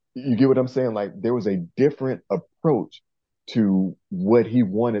 You get what I'm saying? Like there was a different approach to what he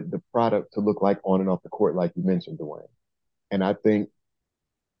wanted the product to look like on and off the court, like you mentioned, Dwayne. And I think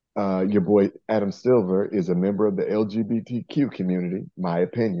your boy Adam Silver is a member of the LGBTQ community, my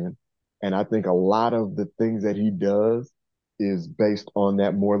opinion. And I think a lot of the things that he does is based on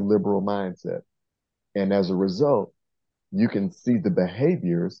that more liberal mindset. And as a result, you can see the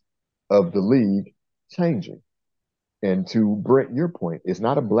behaviors of the league changing. And to Brett, your point, it's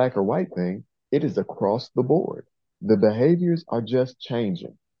not a black or white thing, it is across the board. The behaviors are just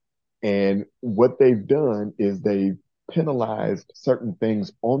changing. And what they've done is they've penalized certain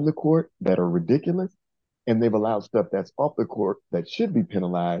things on the court that are ridiculous, and they've allowed stuff that's off the court that should be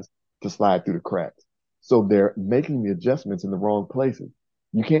penalized to slide through the cracks. So they're making the adjustments in the wrong places.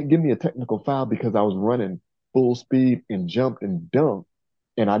 You can't give me a technical foul because I was running full speed and jumped and dunked,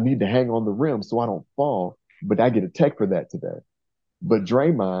 and I need to hang on the rim so I don't fall, but I get a tech for that today. But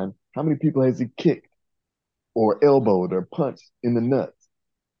Draymond, how many people has he kicked or elbowed or punched in the nuts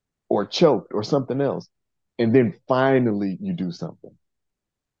or choked or something else? And then finally you do something.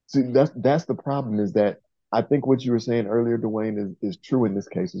 See, that's the problem is that I think what you were saying earlier, Dwayne, is true in this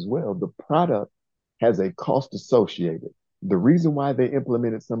case as well. The product has a cost associated. The reason why they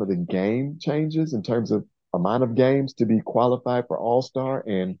implemented some of the game changes in terms of amount of games to be qualified for All-Star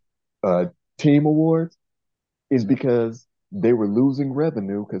and uh, team awards is because they were losing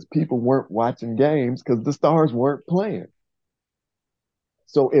revenue because people weren't watching games because the stars weren't playing.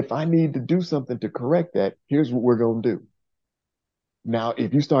 So if I need to do something to correct that, here's what we're going to do. Now,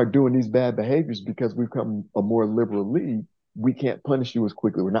 if you start doing these bad behaviors because we've become a more liberal league, we can't punish you as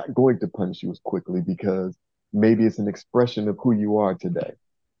quickly. We're not going to punish you as quickly because maybe it's an expression of who you are today.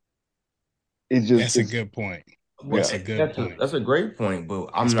 It's just, That's a it's, good point. Well, That's a good point. that's a great point, but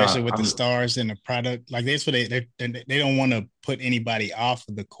I'm Especially not. with the I'm stars and the product. Like that's what they don't want to put anybody off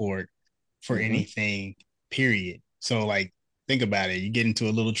of the court for mhm. anything, period. So like think about it. You get into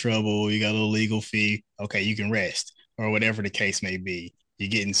a little trouble, you got a little legal fee, okay, you can rest, or whatever the case may be. You're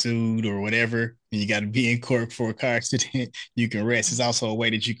getting sued or whatever, and you got to be in court for a car accident, you can rest. It's also a way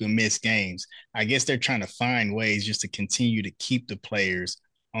that you can miss games. I guess they're trying to find ways just to continue to keep the players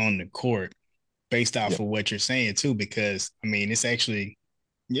on the court based Yeah. off of what you're saying too, because I mean, it's actually,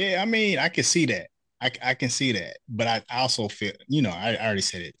 yeah, I mean, I can see that. I can see that. But I also feel, I already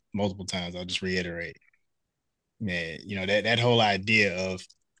said it multiple times. I'll just reiterate. Man, that whole idea of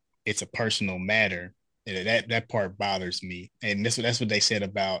it's a personal matter, that part bothers me. And that's what they said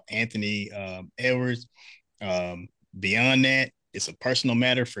about Anthony Edwards. Um, Beyond that, it's a personal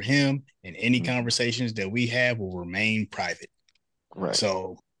matter for him, and any Mhm. conversations that we have will remain private. Right.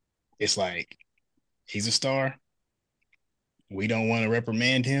 So it's like he's a star. We don't want to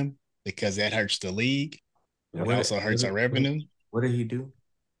reprimand him because that hurts the league. Yep. It also hurts our revenue. what did he do?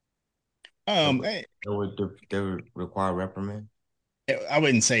 Um, I, That would require reprimand. I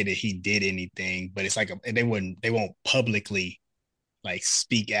wouldn't say that he did anything, but it's like they won't publicly like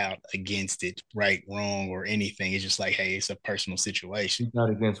speak out against it, right, wrong, or anything. It's just like, hey, it's a personal situation. He's not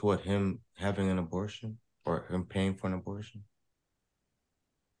against what him having an abortion or him paying for an abortion.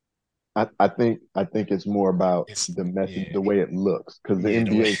 I think it's more about It's the message, yeah, the way it looks, because the yeah,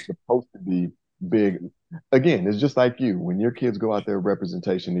 the way. NBA is supposed to be big. Again, it's just like you. When your kids go out there,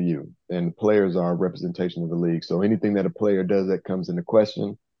 representation to you, and the players are a representation of the league. So anything that a player does that comes into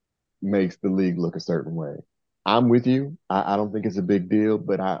question makes the league look a certain way. I'm with you. I don't think it's a big deal,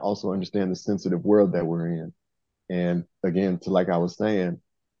 but I also understand the sensitive world that we're in. And again, to like I was saying,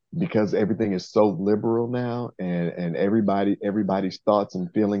 because everything is so liberal now and everybody's thoughts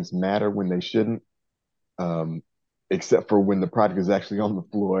and feelings matter when they shouldn't, um, except for when the product is actually on the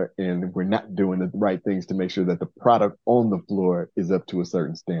floor and we're not doing the right things to make sure that the product on the floor is up to a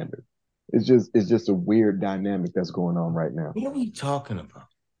certain standard. It's just a weird dynamic that's going on right now. What are we talking about?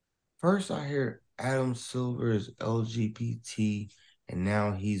 First, I hear Adam Silver is LGBT, and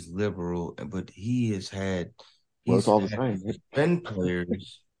now he's liberal, but Well, it's he's all the had to same. suspend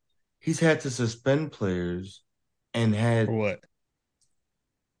players. He's had to suspend players and For had what?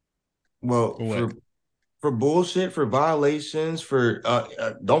 well For what? for bullshit, for violations, for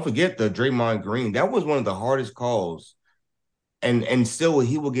don't forget the Draymond Green. That was one of the hardest calls. And still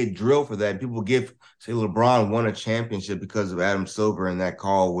he will get drilled for that. People give say LeBron won a championship because of Adam Silver and that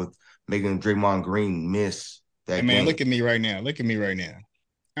call with making Draymond Green miss Hey that man, game. look at me right now. Look at me right now.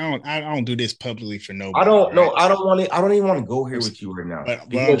 I don't do this publicly for I nobody, don't know. right? I don't want to. I don't even want to go I'm, here with you right now but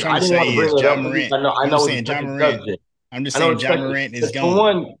what I'm because trying I to didn't want say to is bring it John up because Morant. I I'm know just it's a saying John touchy Morant. subject. I'm just I know saying it's John touchy. Morant is Because for gone.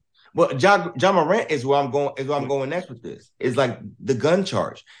 one, well, John Morant is where I'm going. Is where I'm What going next with this. It's like the gun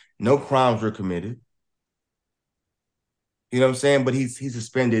charge. No crimes were committed. You know what I'm saying? But he's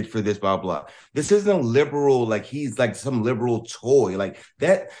suspended for this, blah blah. This isn't a liberal, like he's like some liberal toy. Like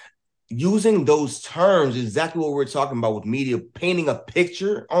that using those terms is exactly what we're talking about with media, painting a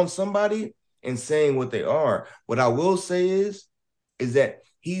picture on somebody and saying what they are. What I will say is that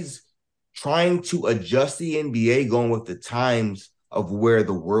he's trying to adjust the NBA going with the times of where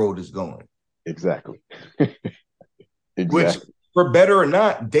the world is going. Exactly. Which, Exactly. for better or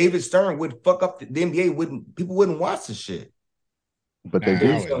not, David Stern would fuck up the NBA. Wouldn't people wouldn't watch the shit? But Nah, they I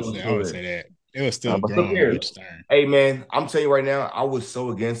do. He's wouldn't going say. I to would it. say that it was still But look growing here. with Stern. Hey man, I'm telling you right now, I was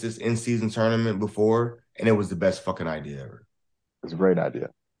so against this in-season tournament before, and it was the best fucking idea ever. It's a great idea.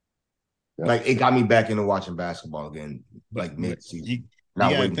 Yep. Like it got me back into watching basketball again, But like but mid-season, you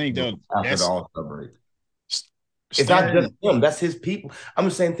not got to waiting think though. after the That's All-Star break. It's not just Stern. him; that's his people. I'm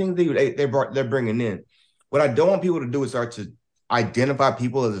the same thing they're bringing in. What I don't want people to do is start to identify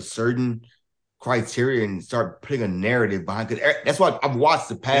people as a certain criteria and start putting a narrative behind. Because that's why I've watched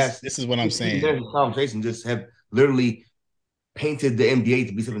the This past this is what I'm 15 saying. minutes of conversation just have literally painted the NBA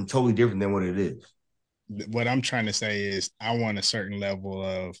to be something totally different than what it is. What I'm trying to say is I want a certain level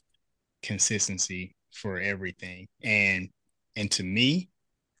of consistency for everything. And to me,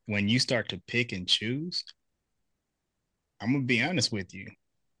 when you start to pick and choose, I'm gonna be honest with you.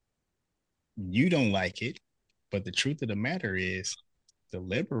 You don't like it, but the truth of the matter is the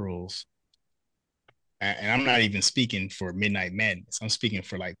liberals, and I'm not even speaking for Midnight Madness. I'm speaking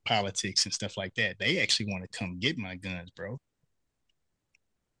for like politics and stuff like that. They actually want to come get my guns, bro.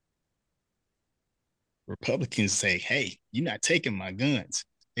 Republicans say, "Hey, you're not taking my guns."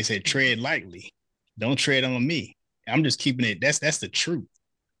 They say, "Tread lightly. Don't tread on me." I'm just keeping it. That's the truth.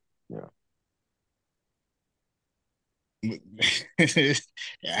 Yeah.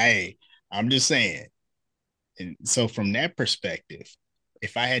 Hey, I'm just saying. And so from that perspective,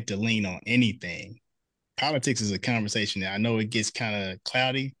 if I had to lean on anything, politics is a conversation that I know it gets kind of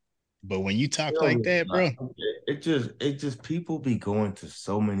cloudy, but when you talk like that, bro, It just people be going to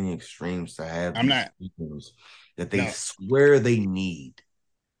so many extremes to have I'm these not. feelings that they No, swear they need,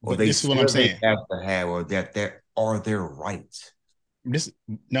 or but they this is what I'm swear they saying. have to have, or that are their rights. This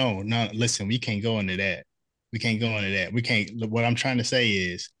no. Listen, we can't go into that. We can't go into that. We can't. What I'm trying to say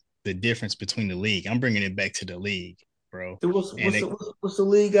is the difference between the league. I'm bringing it back to the league, bro. So And it, what's the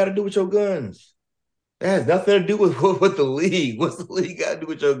league got to do with your guns? That has nothing to do with the league. What's the league got to do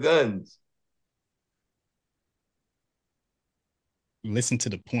with your guns? listen to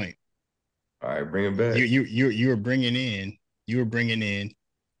the point. All right, bring it back. You were bringing in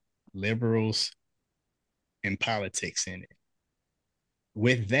liberals and politics in it.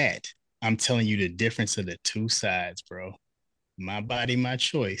 With that, I'm telling you the difference of the two sides, bro. My body, my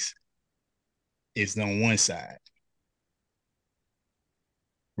choice is on one side,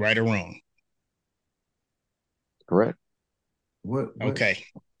 right or wrong. Correct. What? Okay.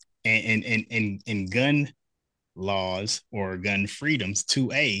 And gun laws or gun freedoms,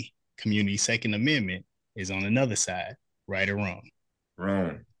 2A, community second amendment, is on another side, right or wrong.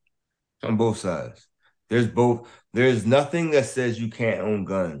 Wrong. On both sides. There's both. There's nothing that says you can't own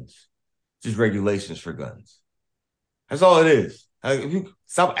guns. Just regulations for guns. That's all it is. Like, if you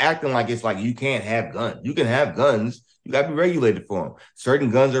stop acting like it's like you can't have guns. You can have guns. You got to be regulated for them. Certain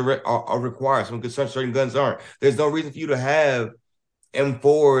guns are required. Certain guns aren't. There's no reason for you to have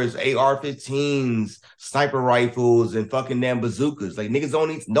M4s, AR-15s, sniper rifles, and fucking damn bazookas. Like niggas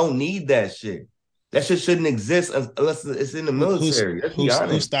don't need that shit. That shit shouldn't exist unless it's in the military. Let's be Whose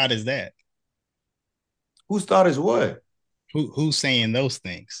honest. thought is that? Whose thought is what? Who's saying those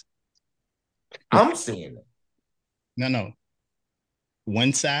things? I'm saying it. No.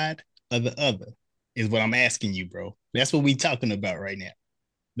 One side or the other is what I'm asking you, bro. That's what we talking about right now.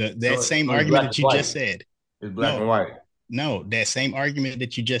 That So same it's argument black and that you white. just said. It's black and No, white. no, that same argument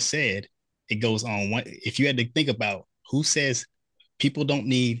that you just said, it goes on one. If you had to think about who says people don't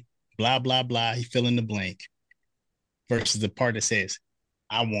need blah blah blah, you fill in the blank, versus the part that says,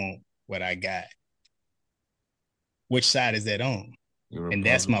 I want what I got. Which side is that on? You're And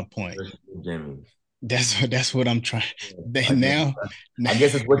that's my Republican. point. Jimmy. That's what I'm trying. I guess Now, I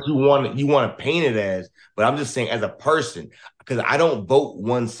guess it's what you want to paint it as, but I'm just saying as a person because I don't vote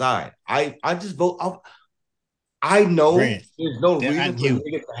one side. I just vote. I know Grant, there's no I, reason for you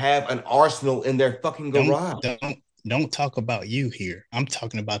niggas to have an arsenal in their fucking don't garage. don't don't talk about you here. I'm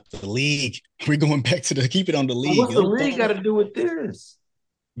talking about the league. We're going back to the keep it on the But league. what's the Don't league got talk. to do with this?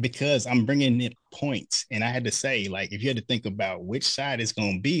 because I'm bringing in points, and I had to say, like, if you had to think about which side it's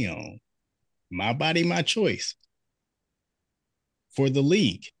going to be on, my body, my choice for the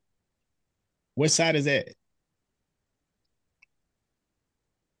league. What side is that?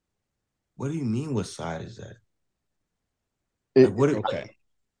 What do you mean? What side is that? Like, It, what? Okay.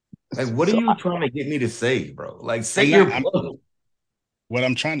 What are so you trying to get me to say, bro? Like, say I'm not, your I'm, point.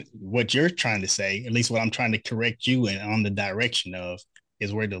 what you're trying to say, at least what I'm trying to correct you and on the direction of,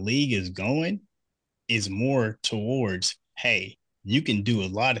 is where the league is going is more towards, hey, you can do a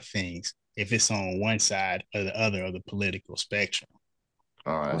lot of things if it's on one side or the other of the political spectrum.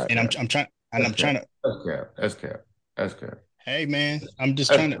 Oh, that's right. And I'm, cap. I'm trying, and That's I'm cap. trying to, That's cap. That's cap. That's cap. hey man, I'm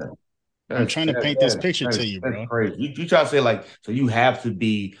just That's trying to, cap. I'm trying to paint this picture to you, That's bro. crazy. You try to say like so you have to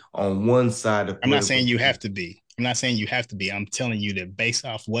be on one side of I'm not political. saying you have to be. I'm not saying you have to be. I'm telling you that based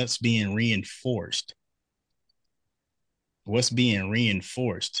off what's being reinforced,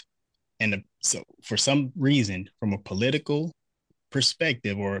 so for some reason, from a political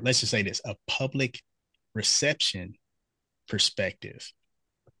perspective, or let's just say this, a public reception perspective,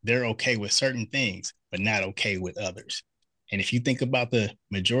 they're okay with certain things, but not okay with others. And if you think about the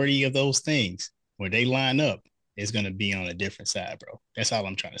majority of those things where they line up, it's going to be on a different side, bro. That's all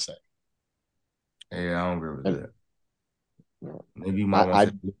I'm trying to say. Yeah, I don't agree with And, that. Maybe you might I, want I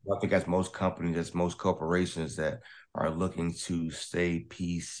to say, I think that's most companies, that's most corporations that are looking to stay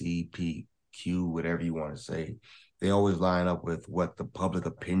PCPQ, whatever you want to say. They always line up with what the public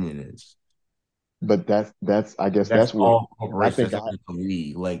opinion is. but that's I guess That's that's where all I corporations. think That's I not just the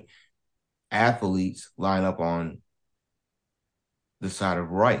league. Like athletes line up on the side of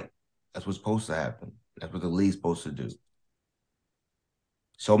right. That's what's supposed to happen. That's what the league's supposed to do.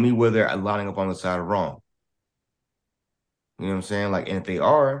 Show me where they're lining up on the side of wrong. You know what I'm saying? Like, and if they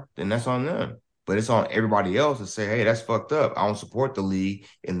are, then that's on them. But it's on everybody else to say, hey, that's fucked up. I don't support the league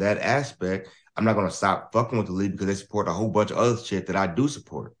in that aspect. I'm not gonna stop fucking with the league because they support a whole bunch of other shit that I do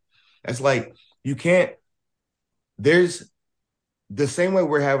support. That's like you can't. There's the same way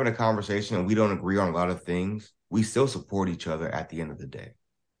we're having a conversation and we don't agree on a lot of things. We still support each other at the end of the day.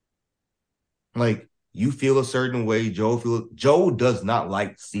 Like you feel a certain way, Joe does not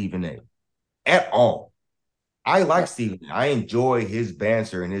like Stephen A. at all. I like right. Stephen. I enjoy his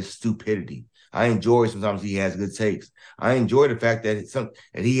banter and his stupidity. I enjoy sometimes he has good takes. I enjoy the fact that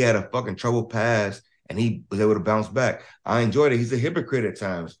that he had a fucking troubled past and he was able to bounce back. I enjoy that he's a hypocrite at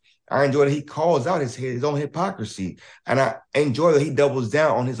times. I enjoy that he calls out his own hypocrisy. And I enjoy that he doubles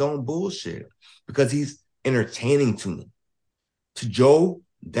down on his own bullshit because he's entertaining to me. To Joe,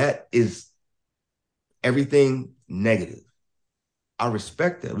 that is everything negative. I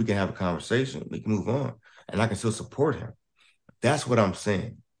respect that. We can have a conversation. We can move on. And I can still support him. That's what I'm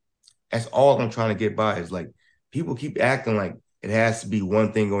saying. That's all I'm trying to get by is like people keep acting like it has to be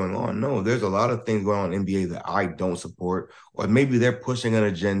one thing going on. No, there's a lot of things going on in NBA that I don't support, or maybe they're pushing an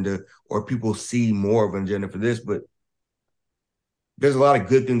agenda, or people see more of an agenda for this, but there's a lot of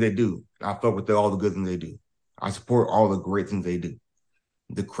good things they do. I fuck with all the good things they do. I support all the great things they do.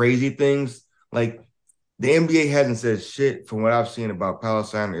 The crazy things, like the NBA hasn't said shit from what I've seen about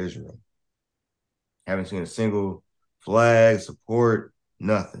Palestine or Israel. Haven't seen a single flag, support,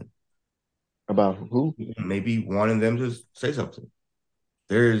 nothing. About who? Maybe wanting them to say something.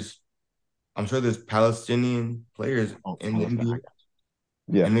 There's, I'm sure there's Palestinian players Oh, in the Palestine. NBA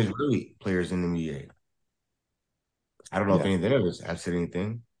Yeah, and Israeli players in the NBA. I don't know if yeah. any of them have said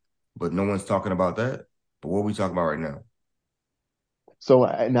anything, but no one's talking about that. But what are we talking about right now? So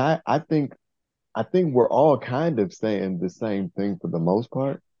and I think we're all kind of saying the same thing for the most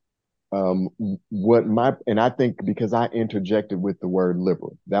part. Um, what my and I think because I interjected with the word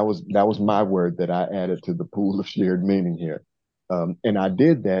liberal, that was my word that I added to the pool of shared meaning here. And I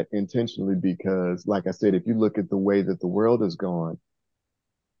did that intentionally because, like I said, if you look at the way that the world is going,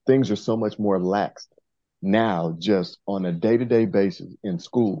 things are so much more lax now, just on a day-to-day basis in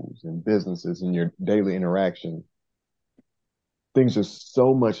schools and businesses and your daily interaction. Things are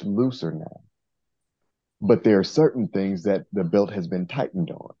so much looser now. But there are certain things that the belt has been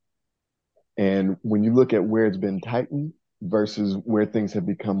tightened on. And when you look at where it's been tightened versus where things have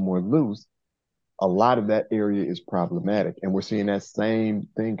become more loose, a lot of that area is problematic. And we're seeing that same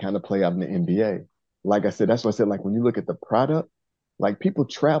thing kind of play out in the NBA. Like I said, that's what I said. Like when you look at the product, like people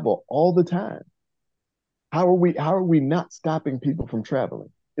travel all the time. How are we not stopping people from traveling?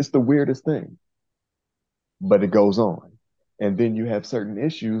 It's the weirdest thing, but it goes on. And then you have certain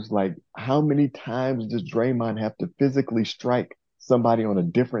issues like how many times does Draymond have to physically strike somebody on a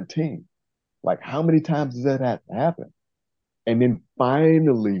different team? Like how many times does that have to happen? And then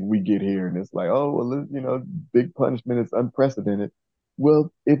finally we get here and it's like, oh, well, big punishment is unprecedented.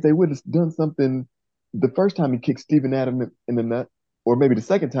 Well, if they would have done something the first time he kicked Steven Adams in the nuts, or maybe the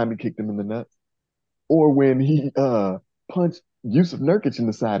second time he kicked him in the nuts, or when he punched Yusuf Nurkic in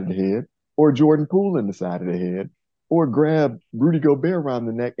the side of the head, or Jordan Poole in the side of the head, or grabbed Rudy Gobert around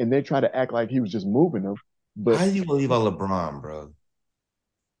the neck and they try to act like he was just moving him. But How do you believe on LeBron, bro?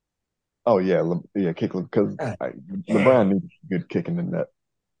 oh yeah, yeah, kick because God LeBron damn. needs a good kick in the nut.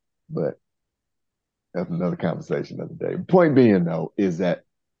 But that's another conversation of the day. Point being though is that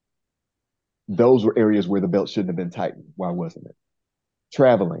those were areas where the belt shouldn't have been tightened. Why wasn't it?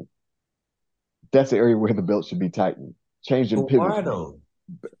 Traveling, that's the area where the belt should be tightened. Changing But why pivot points though?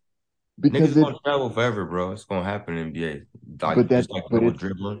 because Niggas it. gonna travel forever, bro. It's gonna happen in NBA. But Like that, just like but double it's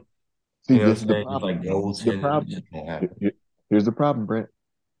dribbling. see, You know what this I'm is the saying? Just like problem. This is the goaltending, problem. shit gonna happen. Here's the problem, Brent.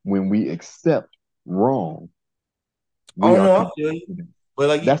 When we accept wrong, we Oh are no, I feel you. confident. But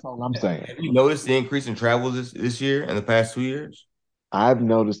like That's all I'm saying. have you noticed the increase in travel this year and the past 2 years? I've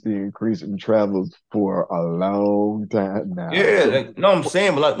noticed the increase in travels for a long time now. Yeah, So like no, I'm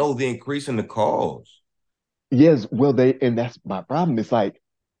saying, but like no, the increase in the calls. yes, well and that's my problem. It's like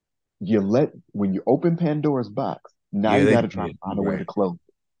when you open Pandora's box, now Yeah, you they got to try to did. find a You're way right. to close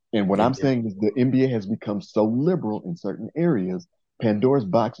it. And what They I'm did. saying is the NBA has become so liberal in certain areas. Pandora's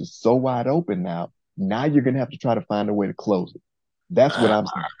box is so wide open now. Now you're gonna have to try to find a way to close it. That's what Uh, I'm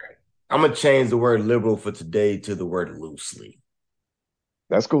saying. I'm gonna change the word liberal for today to the word loosely.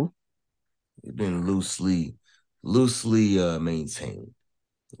 That's cool. It's been loosely maintained,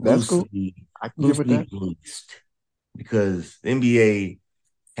 That's cool. loosely, I can get with loosely that. policed because the NBA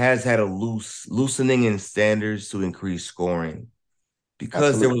has had a loosening in standards to increase scoring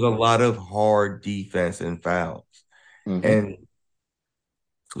because there Absolutely. was a lot of hard defense and fouls. Hmm. And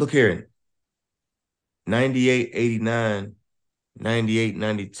look here, 98, 89, 98,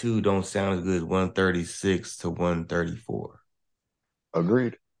 92 don't sound as good as 136 to 134.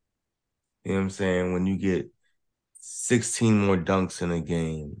 Agreed. You know what I'm saying? When you get 16 more dunks in a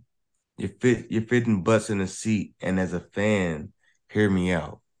game, you're fitting butts in a seat. And as a fan, hear me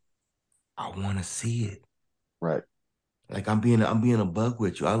out. I want to see it. Right. Like I'm being a bug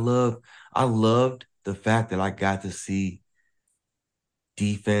with you. I loved the fact that I got to see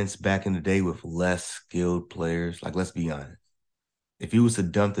defense back in the day with less skilled players. Like, let's be honest. If you was to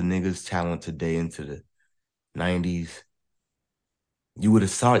dump the niggas talent today into the 90s, you would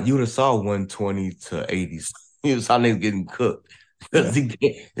have saw 120 to 80s. You saw niggas getting cooked. Yeah. Because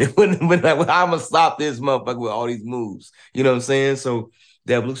it wouldn't have been like, well, I'm gonna stop this motherfucker with all these moves. You know what I'm saying? So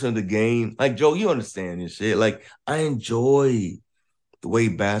the evolution of the game, like Joe, you understand this shit. Like I enjoy the way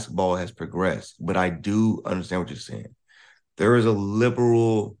basketball has progressed, but I do understand what you're saying. There is a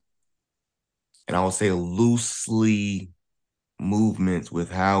liberal, and I would say loosely movements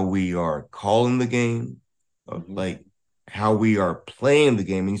with how we are calling the game, Hmm. like how we are playing the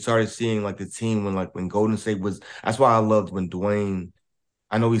game. And you started seeing like the team when Golden State was. That's why I loved when Dwayne.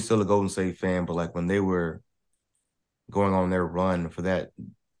 I know he's still a Golden State fan, but like when they were going on their run for that,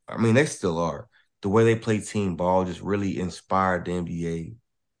 I mean they still are. The way they play team ball just really inspired the NBA.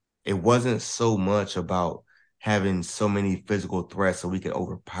 It wasn't so much about having so many physical threats so we could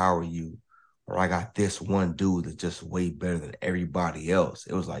overpower you, or I got this one dude that's just way better than everybody else.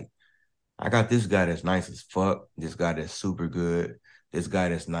 It was like I got this guy that's nice as fuck, this guy that's super good, this guy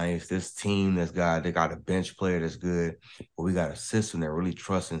that's nice, this team they got a bench player that's good, but we got a system that really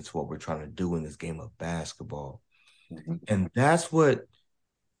trusts into what we're trying to do in this game of basketball. Hmm. And that's what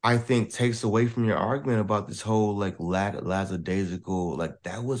I think takes away from your argument about this whole like lackadaisical, like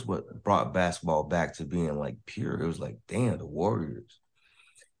that was what brought basketball back to being like pure. It was like, damn, the Warriors.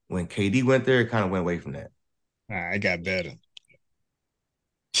 When KD went there, it kind of went away from that. Nah, it got better.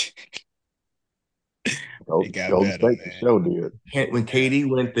 It got Golden better, State for man. sure did. When KD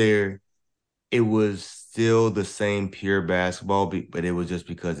went there, it was still the same pure basketball, but it was just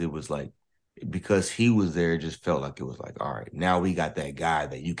because it was like because he was there, it just felt like it was like, all right, now we got that guy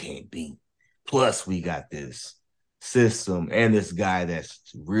that you can't beat. Plus, we got this system and this guy that's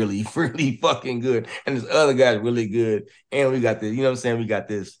really, really fucking good, and this other guy's really good, and we got this, you know what I'm saying? We got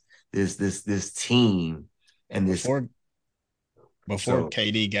this team and this Before before so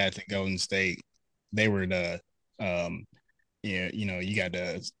KD got to Golden State, they were the yeah, you got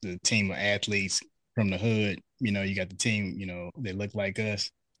the team of athletes from the hood. You got the team, they look like us,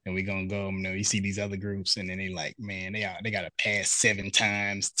 and we gonna go. You see these other groups, and then they like, man, they gotta pass 7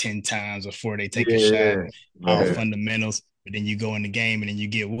 times, 10 times before they take a shot. yeah, All Right. yeah. fundamentals. But then you go in the game, and then you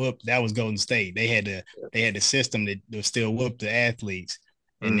get whooped. That was Golden State. They had the system that was still whoop the athletes,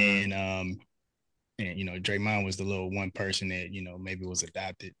 and Mm-hmm. then Draymond was the little one person that maybe was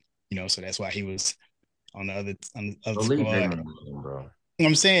adopted. So that's why he was on the other At least they squad. bro. You know what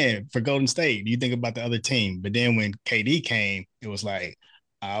I'm saying, for Golden State, you think about the other team. But then when KD came, it was like,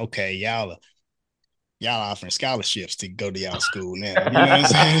 okay, y'all offering scholarships to go to y'all school now. You know what I'm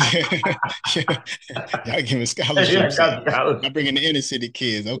saying? Y'all giving Yeah, I scholarships got out. college. Not bringing the inner city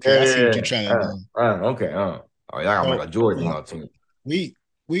kids. Okay, I see what Yeah, you're trying to yeah. do. Okay. Oh, y'all got So Michael Jordan on team. we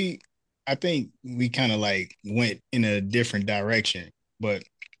we I think we kind of like went in a different direction. But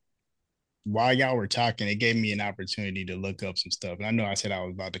while y'all were talking, it gave me an opportunity to look up some stuff. And I know I said I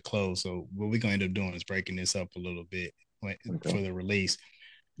was about to close, so what we're gonna end up doing is breaking this up a little bit Okay. for the release.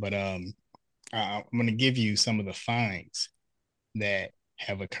 But I'm gonna give you some of the fines that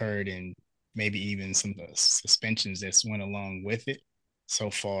have occurred and maybe even some of the suspensions that's went along with it so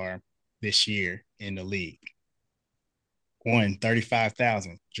far this year in the league. One,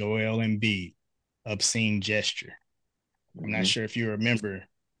 35,000, Joel Embiid, obscene gesture. I'm not Mm-hmm. sure if you remember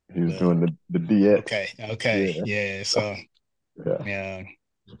He was the. doing the DX. Okay, Yeah. yeah. So, Yeah. yeah,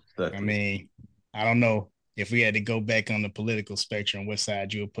 Stuck I it. mean, I don't know if we had to go back on the political spectrum, what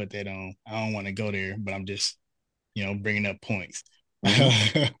side you would put that on. I don't want to go there, but I'm just, bringing up points.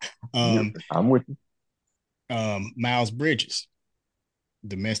 Mm-hmm. um, I'm with you. Miles Bridges,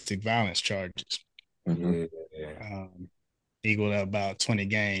 domestic violence charges, Mm-hmm. Yeah. um, equaled out about 20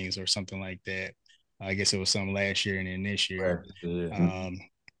 games or something like that. I guess it was some last year and then this year. Right. Yeah. Mm-hmm. Um,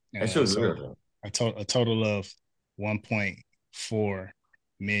 That shit was so real though. a total of $1.4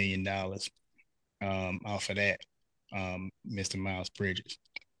 million off of that, Mr. Miles Bridges.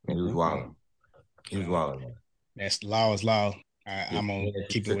 He was Mm-hmm. wild. He was So wild, man. that's law is law. Keep I'm gonna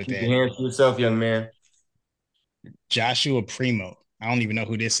keep it with keep that. your hands to yourself, young man. Joshua Primo. I don't even know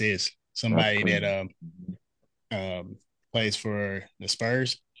who this is. That's Somebody that premium. um, plays for the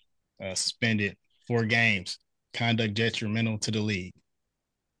Spurs. Suspended 4 games. Conduct detrimental to the league.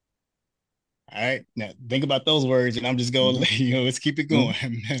 All right. Now think about those words, and I'm just going. Mm-hmm. Let's keep it Mm-hmm.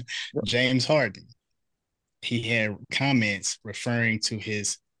 going. Yep. James Harden. He had comments referring to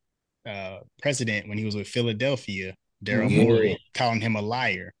his president when he was with Philadelphia, Daryl Mm-hmm. Yeah. Morey, calling him a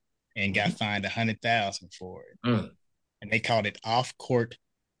liar, and got fined 100,000 for it. Mm, And they called it off-court,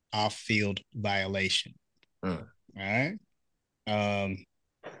 off-field violation. mm. All right.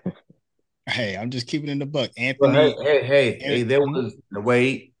 Hey, I'm just keeping it in the buck. But Anthony. hey, there Mhm, was no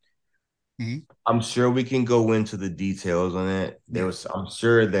wait. mhm. I'm sure we can go into the details on it. Yeah. I'm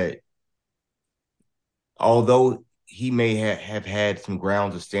sure that although he may have had some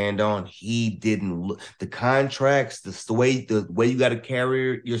ground to stand on, he didn't look the contracts, the way you got to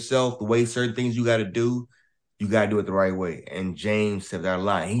carry yourself, the way certain things you got to do it the right way. And James said that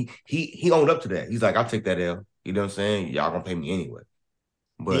line. He owned up to that. He's like, I'll take that L. You know what I'm saying? Y'all gonna pay me anyway.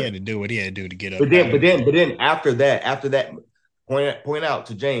 He had But to do what he had to do to get but up then out but of it. then but then after that, point out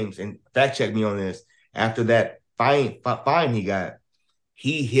to James and fact check me on this. After that fine he got,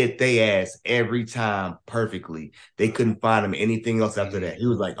 he hit their ass every time perfectly. They couldn't find him anything else after Mhm. that. He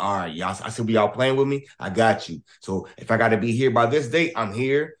was like, all right, y'all. I said, y'all playing with me? I got you. So if I got to be here by this date, I'm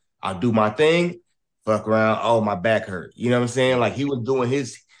here. I'll do my thing. Fuck around. Oh, my back hurt. You know what I'm saying? Like he was doing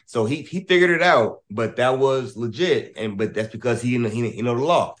his. So he figured it out, but that was legit. But that's because he know the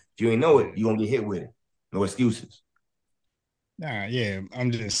law. If you ain't know it, Yeah. you gonna get hit with it. No excuses. Nah, yeah.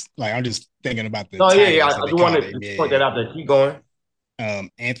 I'm just thinking about the No, yeah. titles I that they just want called to him. just point that Yeah. out there. Keep going.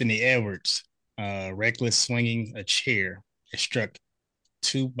 Anthony Edwards, reckless swinging a chair, struck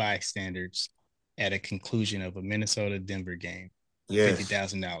 2 bystanders at a conclusion of a Minnesota Denver game. fifty Yes,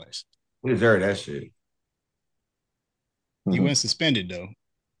 thousand dollars. he deserved that shit. He Mm-hmm. wasn't suspended though.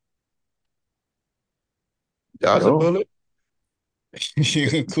 Dodge a Yo. bullet.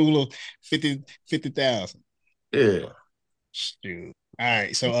 Cool 50,000. Yeah. Shoot. All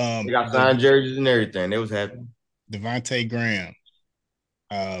right. So They got signed jerseys and everything. They was happy. Devontae Graham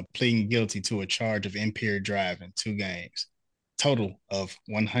pleading guilty to a charge of impaired driving 2 games. Total of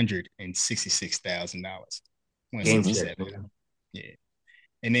 $166,000. Game Mm-hmm. 167. check, man. Yeah.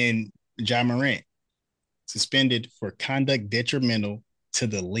 And then John Morant suspended for conduct detrimental to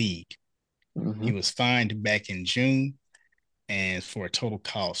the league. Mm-hmm. He was fined back in June and for a total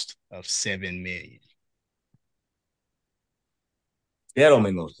cost of $7 million. That don't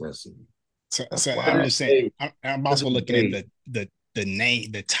make no sense to me. That's So I'm wild. just saying, Hey, I'm also listen, looking at hey, the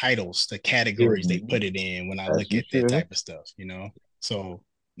name, the titles, the categories they Mm-hmm. put it in when I As look you at that should. type of stuff. So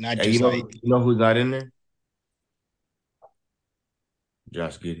not hey, just like, you know who's not in there?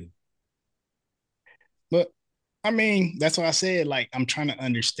 Josh Giddey. but I mean, that's why I said like I'm trying to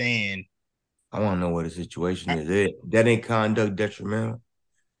understand. I want to know what the situation I, is. That ain't conduct detrimental.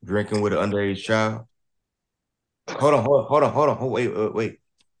 Drinking with an underage child. Hold on. Wait.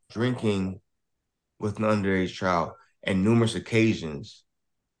 Drinking with an underage child and numerous occasions.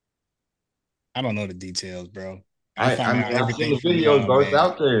 I don't know the details, bro. I I find mean, out I've seen everything the from videos, y'all, bro. It's man.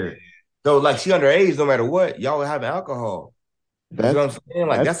 out there. So, like, she underage, no matter what, y'all would have alcohol. You see That's what I'm saying?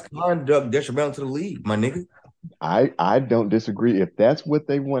 Like, that's that's conduct detrimental to the league, my nigga. I don't disagree. If that's what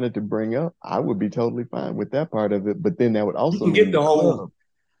they wanted to bring up, I would be totally fine with that part of it. But then that would You also can get mean the whole,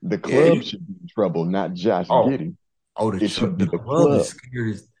 the yeah. club should be in trouble, not Josh Oh, Giddey. oh, It should be the the club is club.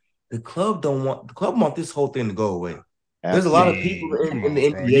 scared. The club want this whole thing to go away. There's a lot of Absolutely. people Man, come in the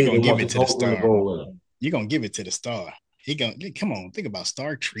on, bro. You're NBA gonna that give want it this to the whole thing to star. go away. You're gonna give it to the star. He gonna come on. Think about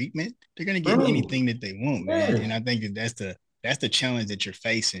star treatment. They're gonna get Bro, anything that they want, man. yeah. And I think that's the challenge that you're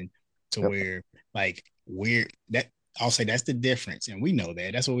facing to Yep. where like where that I'll say that's the difference, and we know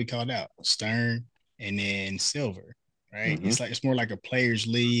that. That's what we called out Stern and then Silver, right? Hmm. It's more like a players'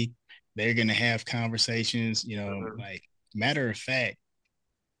 league. They're gonna have conversations. Mhm. Like matter of fact,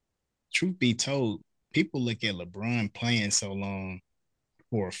 truth be told, people look at LeBron playing so long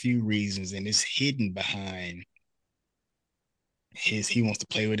for a few reasons, and it's hidden behind he wants to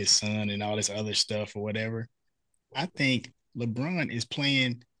play with his son and all this other stuff or whatever. I think LeBron is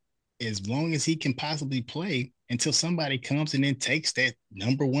playing as long as he can possibly play until somebody comes and then takes that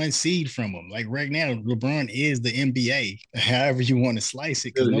number one seed from him. Like right now, LeBron is the NBA, however you want to slice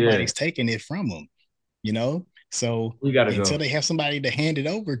it, because Yeah, nobody's taking it from him, you know? So we gotta until go. they have somebody to hand it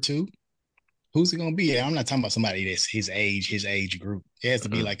over to, who's it gonna be? I'm not talking about somebody that's his age group.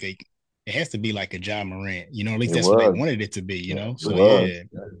 Mhm. It has to be like a John Morant, at least It that's what they was. wanted it to be, Yeah, it So was. yeah,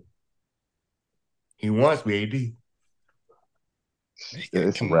 He wants me, AD.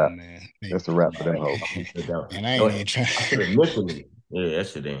 It's a come wrap. on, man. It's a wrap for them hoes. And I No, ain't even trying. I said initially. Yeah, that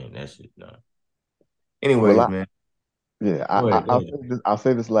shit ain't. That shit, no. Well, Anyways, man. yeah, Go ahead, go I'll ahead. say this. I'll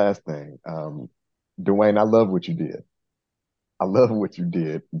say this last thing. Dwayne, I love what you did. I love what you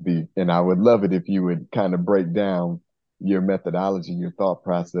did. And I would love it if you would kind of break down your methodology, your thought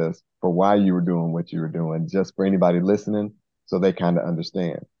process for why you were doing what you were doing, just for anybody listening, so they kind of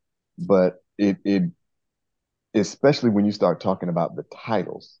understand. But it especially when you start talking about the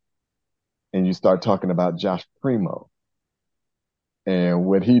titles and you start talking about Josh Primo and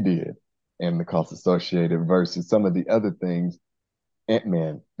what he did and the cost associated versus some of the other things.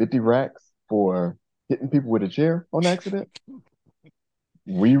 Ant-Man, 50 racks for hitting people with a chair on accident.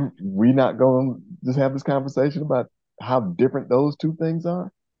 We not going to just have this conversation about how different those two things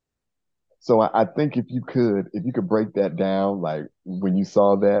are. So I think if you could break that down, like when you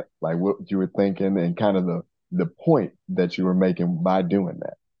saw that, like what you were thinking and kind of the point that you were making by doing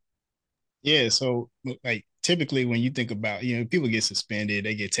that. Yeah, so like typically when you think about, people get suspended,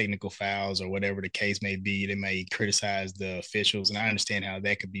 they get technical fouls or whatever the case may be, they may criticize the officials, and I understand how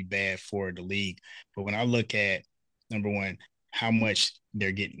that could be bad for the league. But when I look at number one, how much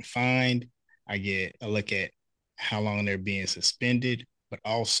they're getting fined, I look at how long they're being suspended, but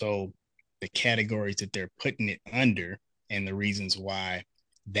also the categories that they're putting it under and the reasons why.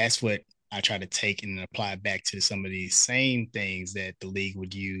 That's what I try to take and apply back to some of these same things that the league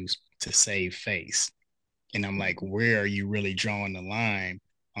would use to save face. And I'm like, where are you really drawing the line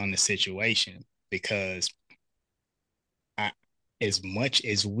on the situation? Because I, as much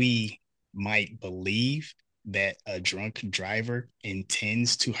as we might believe that a drunk driver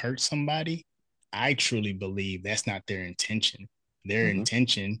intends to hurt somebody, I truly believe that's not their intention. Their Hmm.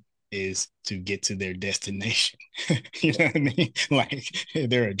 intention is to get to their destination. You know what I mean? Like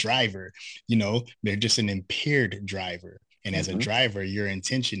they're a driver, they're just an impaired driver. And as a Hmm. driver, your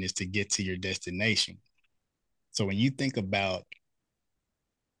intention is to get to your destination. So when you think about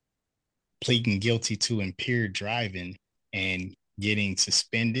pleading guilty to impaired driving and getting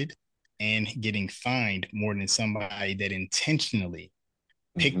suspended and getting fined more than somebody that intentionally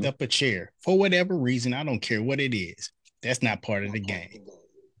picked Hmm. up a chair for whatever reason. I don't care what it is. That's not part of the game.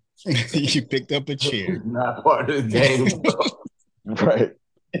 You picked up a chair. It's not part of the game, bro. Right.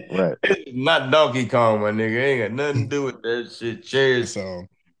 Right. It's not Donkey Kong, my nigga. Ain't got nothing to do with that shit. Chairs. So,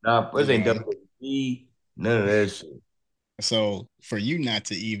 Nah, you this ain't know, WWE. None of that shit. so for you not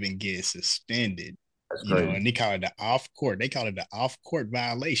to even get suspended, That's crazy. and they call it the off court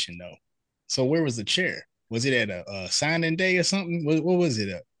violation though. So where was the chair? Was it at a signing day or something? What was it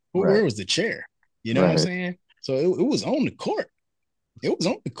at? Where Right. was the chair? You know what I'm Right. saying? So it was on the court. It was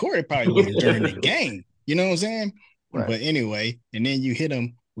on the court. It probably wasn't during the game. You know what I'm saying? Right. But anyway, and then you hit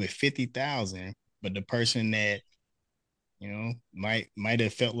them with 50,000, but the person that might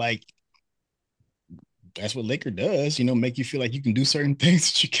have felt like that's what liquor does, make you feel like you can do certain things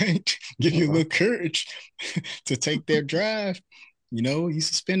that you can't, give you a Uh-huh. little courage to take that drive. You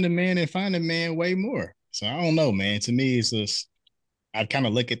suspend a man and find a man way more. So I don't know, man. To me, it's just I kind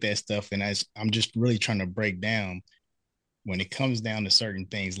of look at that stuff, and I'm just really trying to break down when it comes down to certain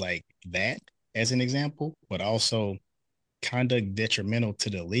things like that, as an example, but also conduct detrimental to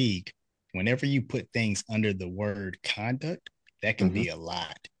the league. Whenever you put things under the word conduct, that can Hmm. be a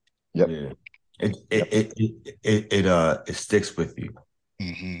lot. Yep. Yeah. It Yep. it it it sticks with you.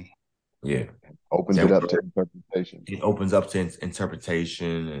 Mm-hmm. Yeah. Opens it That up to word, interpretation. it opens up to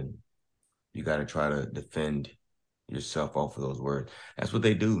interpretation, and you got to try to defend yourself off of those words. That's what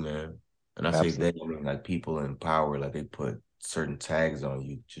they do, man. And I say they, Absolutely. I mean like people in power, like they put certain tags on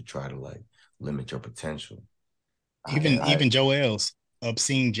you to try to like limit your potential. Even And I even Joel's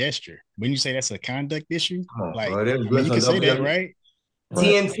obscene gesture. Wouldn't you say that's a conduct issue? come on, Like, bro, they're I mean, doing you some could say that, WWE right?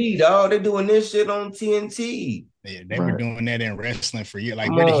 right, TNT, dog. They're doing this shit on TNT. They were right. doing that in wrestling for years. Like,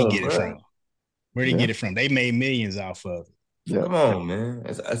 Come where did he on, get it bro. from? Where did he Yeah. get it from? They made millions off of it. Yep. Come on, man.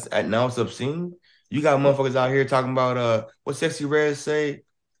 Now it's obscene. You got motherfuckers out here talking about what Sexy Red say.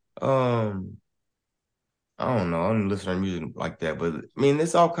 Um, I don't know. I don't listen to music like that, but I mean,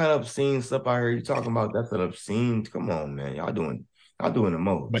 it's all kind of obscene stuff out here. You talking about that's an obscene. Come on, man. Y'all doing the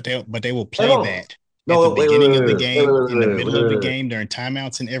most. But they will Hey, play no, that at the no, beginning of the game, in the wait, middle of the wait. game, during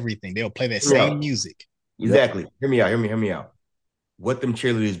timeouts and everything. They'll play that Hear me same out. music. Yep. Exactly. Hear me out. Hear me out. What them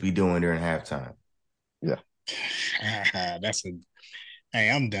cheerleaders be doing during halftime? Yeah. That's a hey,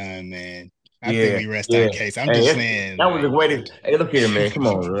 I'm done, man. I think Yeah, we rest our yeah. case. I'm Hey, just saying, that was a like, great. Hey, look here, man. Come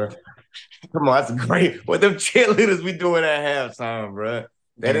on, bro. Come on, that's a great. What them cheerleaders be doing at halftime, bro?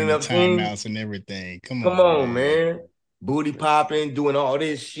 That during ain't the obscene. timeouts and everything. Come Come on, on, man. man. Booty popping, doing all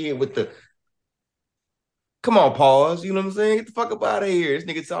this shit with the. Come on, pause. You know what I'm saying? Get the fuck up out of here. This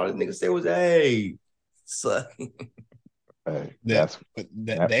nigga saw this nigga say was, hey, suck. Hey, The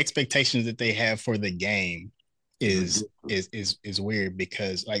the that expectations that they have for the game It's is ridiculous. is weird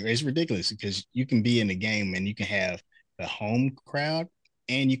because like it's ridiculous because you can be in the game and you can have the home crowd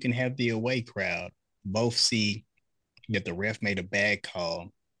and you can have the away crowd both see that the ref made a bad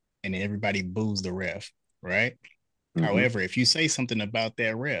call and then everybody boos the ref, right? hmm However, if you say something about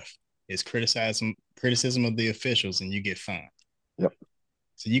that ref, it's criticism of the officials and you get fined. Yep.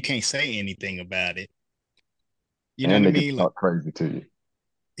 So you can't say anything about it. You know what And I they get to mean? Like, talk crazy to you.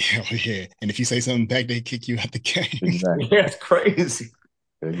 yeah, yeah. And if you say something back, they kick you out the game. Exactly. Yeah, it's crazy.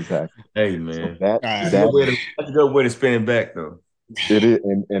 Exactly. Hey, So man. All That's a right. good that way to that's a good way to spin it back though. it is,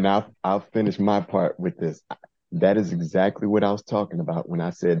 and I'll finish my part with this. That is exactly what I was talking about when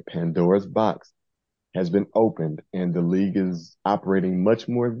I said Pandora's box has been opened and the league is operating much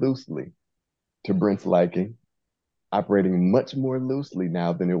more loosely to Brent's liking, operating much more loosely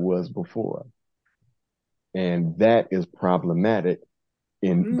now than it was before. And that is problematic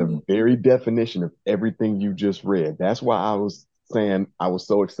in the very definition of everything you just read. That's why I was saying I was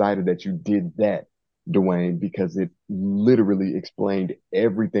so excited that you did that, Dwayne, because it literally explained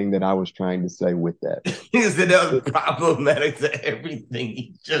everything that I was trying to say with that. Is it problematic to everything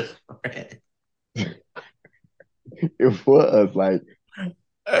he just read? It was like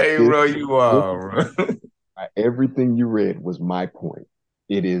Hey, this, bro, you this are, bro. everything you read was my point.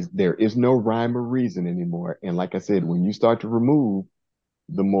 There is no rhyme or reason anymore. And like I said, when you start to remove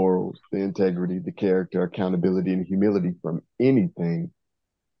the morals, the integrity, the character, accountability, and humility from anything,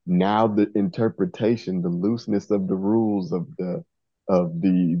 now the interpretation, the looseness of the rules of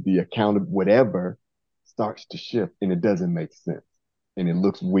the account of whatever starts to shift and it doesn't make sense and it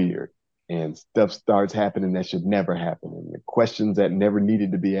looks weird and stuff starts happening that should never happen and the questions that never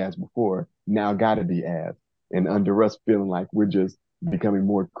needed to be asked before now got to be asked and under us feeling like we're just becoming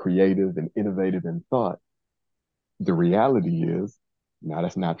more creative and innovative in thought, the reality is now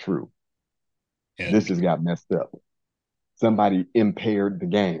that's not true. Yeah. This just got messed up. Somebody impaired the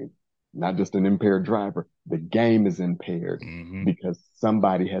game, not just an impaired driver. The game is impaired Mm-hmm. because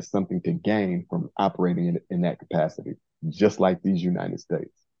somebody has something to gain from operating in that capacity, just like these United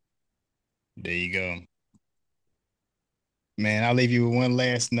States. There you go. Man, I'll leave you with one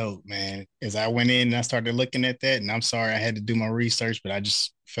last note, man. As I went in and I started looking at that, and I'm sorry I had to do my research, but I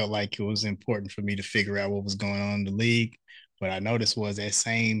just felt like it was important for me to figure out what was going on in the league. What I noticed was that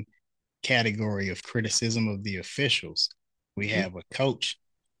same category of criticism of the officials. We Mm-hmm. have a coach,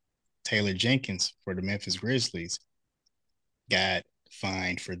 Taylor Jenkins, for the Memphis Grizzlies, got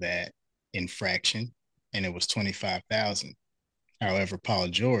fined for that infraction, and it was 25,000. However, Paul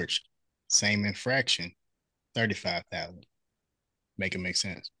George, same infraction, 35,000. Make it make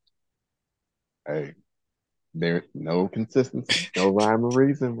sense. Hey, there's no consistency, no rhyme or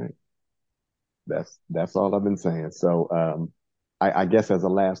reason, man. That's all I've been saying. So I guess as a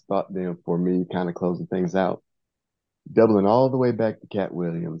last thought then for me, kind of closing things out, doubling all the way back to Cat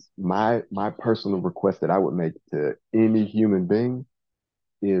Williams, my personal request that I would make to any human being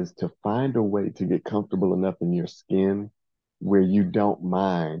is to find a way to get comfortable enough in your skin where you don't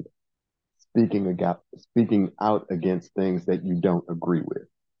mind speaking out against things that you don't agree with.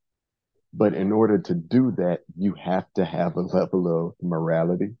 But in order to do that, you have to have a level of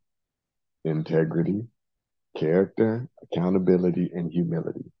morality, integrity, character, accountability, and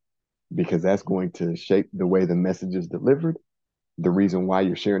humility, because that's going to shape the way the message is delivered, the reason why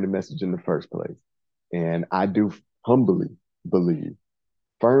you're sharing the message in the first place. And I do humbly believe,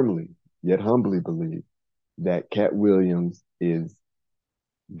 firmly yet humbly believe, that Katt Williams is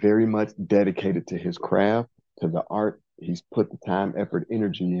very much dedicated to his craft, to the art. He's put the time, effort,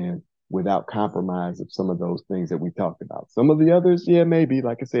 energy in without compromise of some of those things that we talked about. Some of the others, yeah, maybe,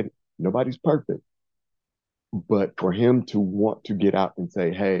 like I said, nobody's perfect. But for him to want to get out and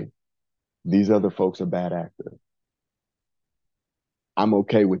say, hey, these other folks are bad actors, I'm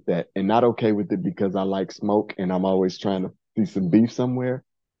okay with that. And not okay with it because I like smoke and I'm always trying to see some beef somewhere,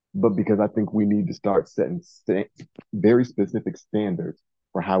 but because I think we need to start setting very specific standards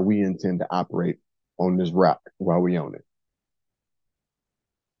for how we intend to operate on this rock while we own it.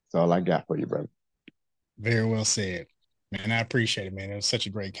 That's all I got for you, brother. Very well said. Man, I appreciate it, man. It was such a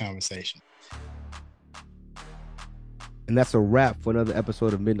great conversation. And that's a wrap for another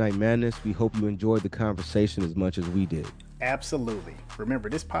episode of Midnight Madness. We hope you enjoyed the conversation as much as we did. Absolutely. Remember,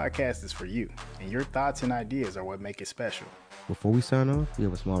 this podcast is for you, and your thoughts and ideas are what make it special. Before we sign off, we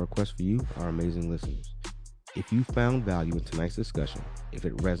have a small request for you, our amazing listeners. If you found value in tonight's discussion, if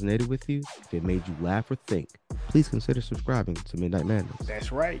it resonated with you, if it made you laugh or think, please consider subscribing to Midnight Madness.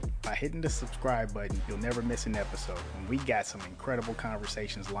 That's right. By hitting the subscribe button, you'll never miss an episode. And we got some incredible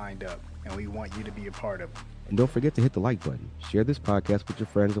conversations lined up, and we want you to be a part of them. And don't forget to hit the like button, share this podcast with your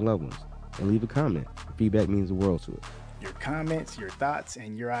friends and loved ones, and leave a comment. Your feedback means the world to us. Your comments, your thoughts,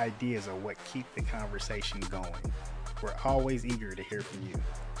 and your ideas are what keep the conversation going. We're always eager to hear from you.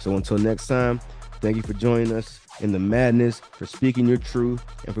 So until next time, thank you for joining us in the madness, for speaking your truth,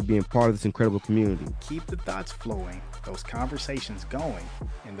 and for being part of this incredible community. Keep the thoughts flowing, those conversations going,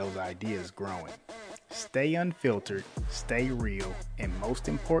 and those ideas growing. Stay unfiltered, stay real, and most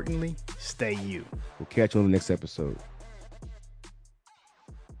importantly, stay you. We'll catch you on the next episode.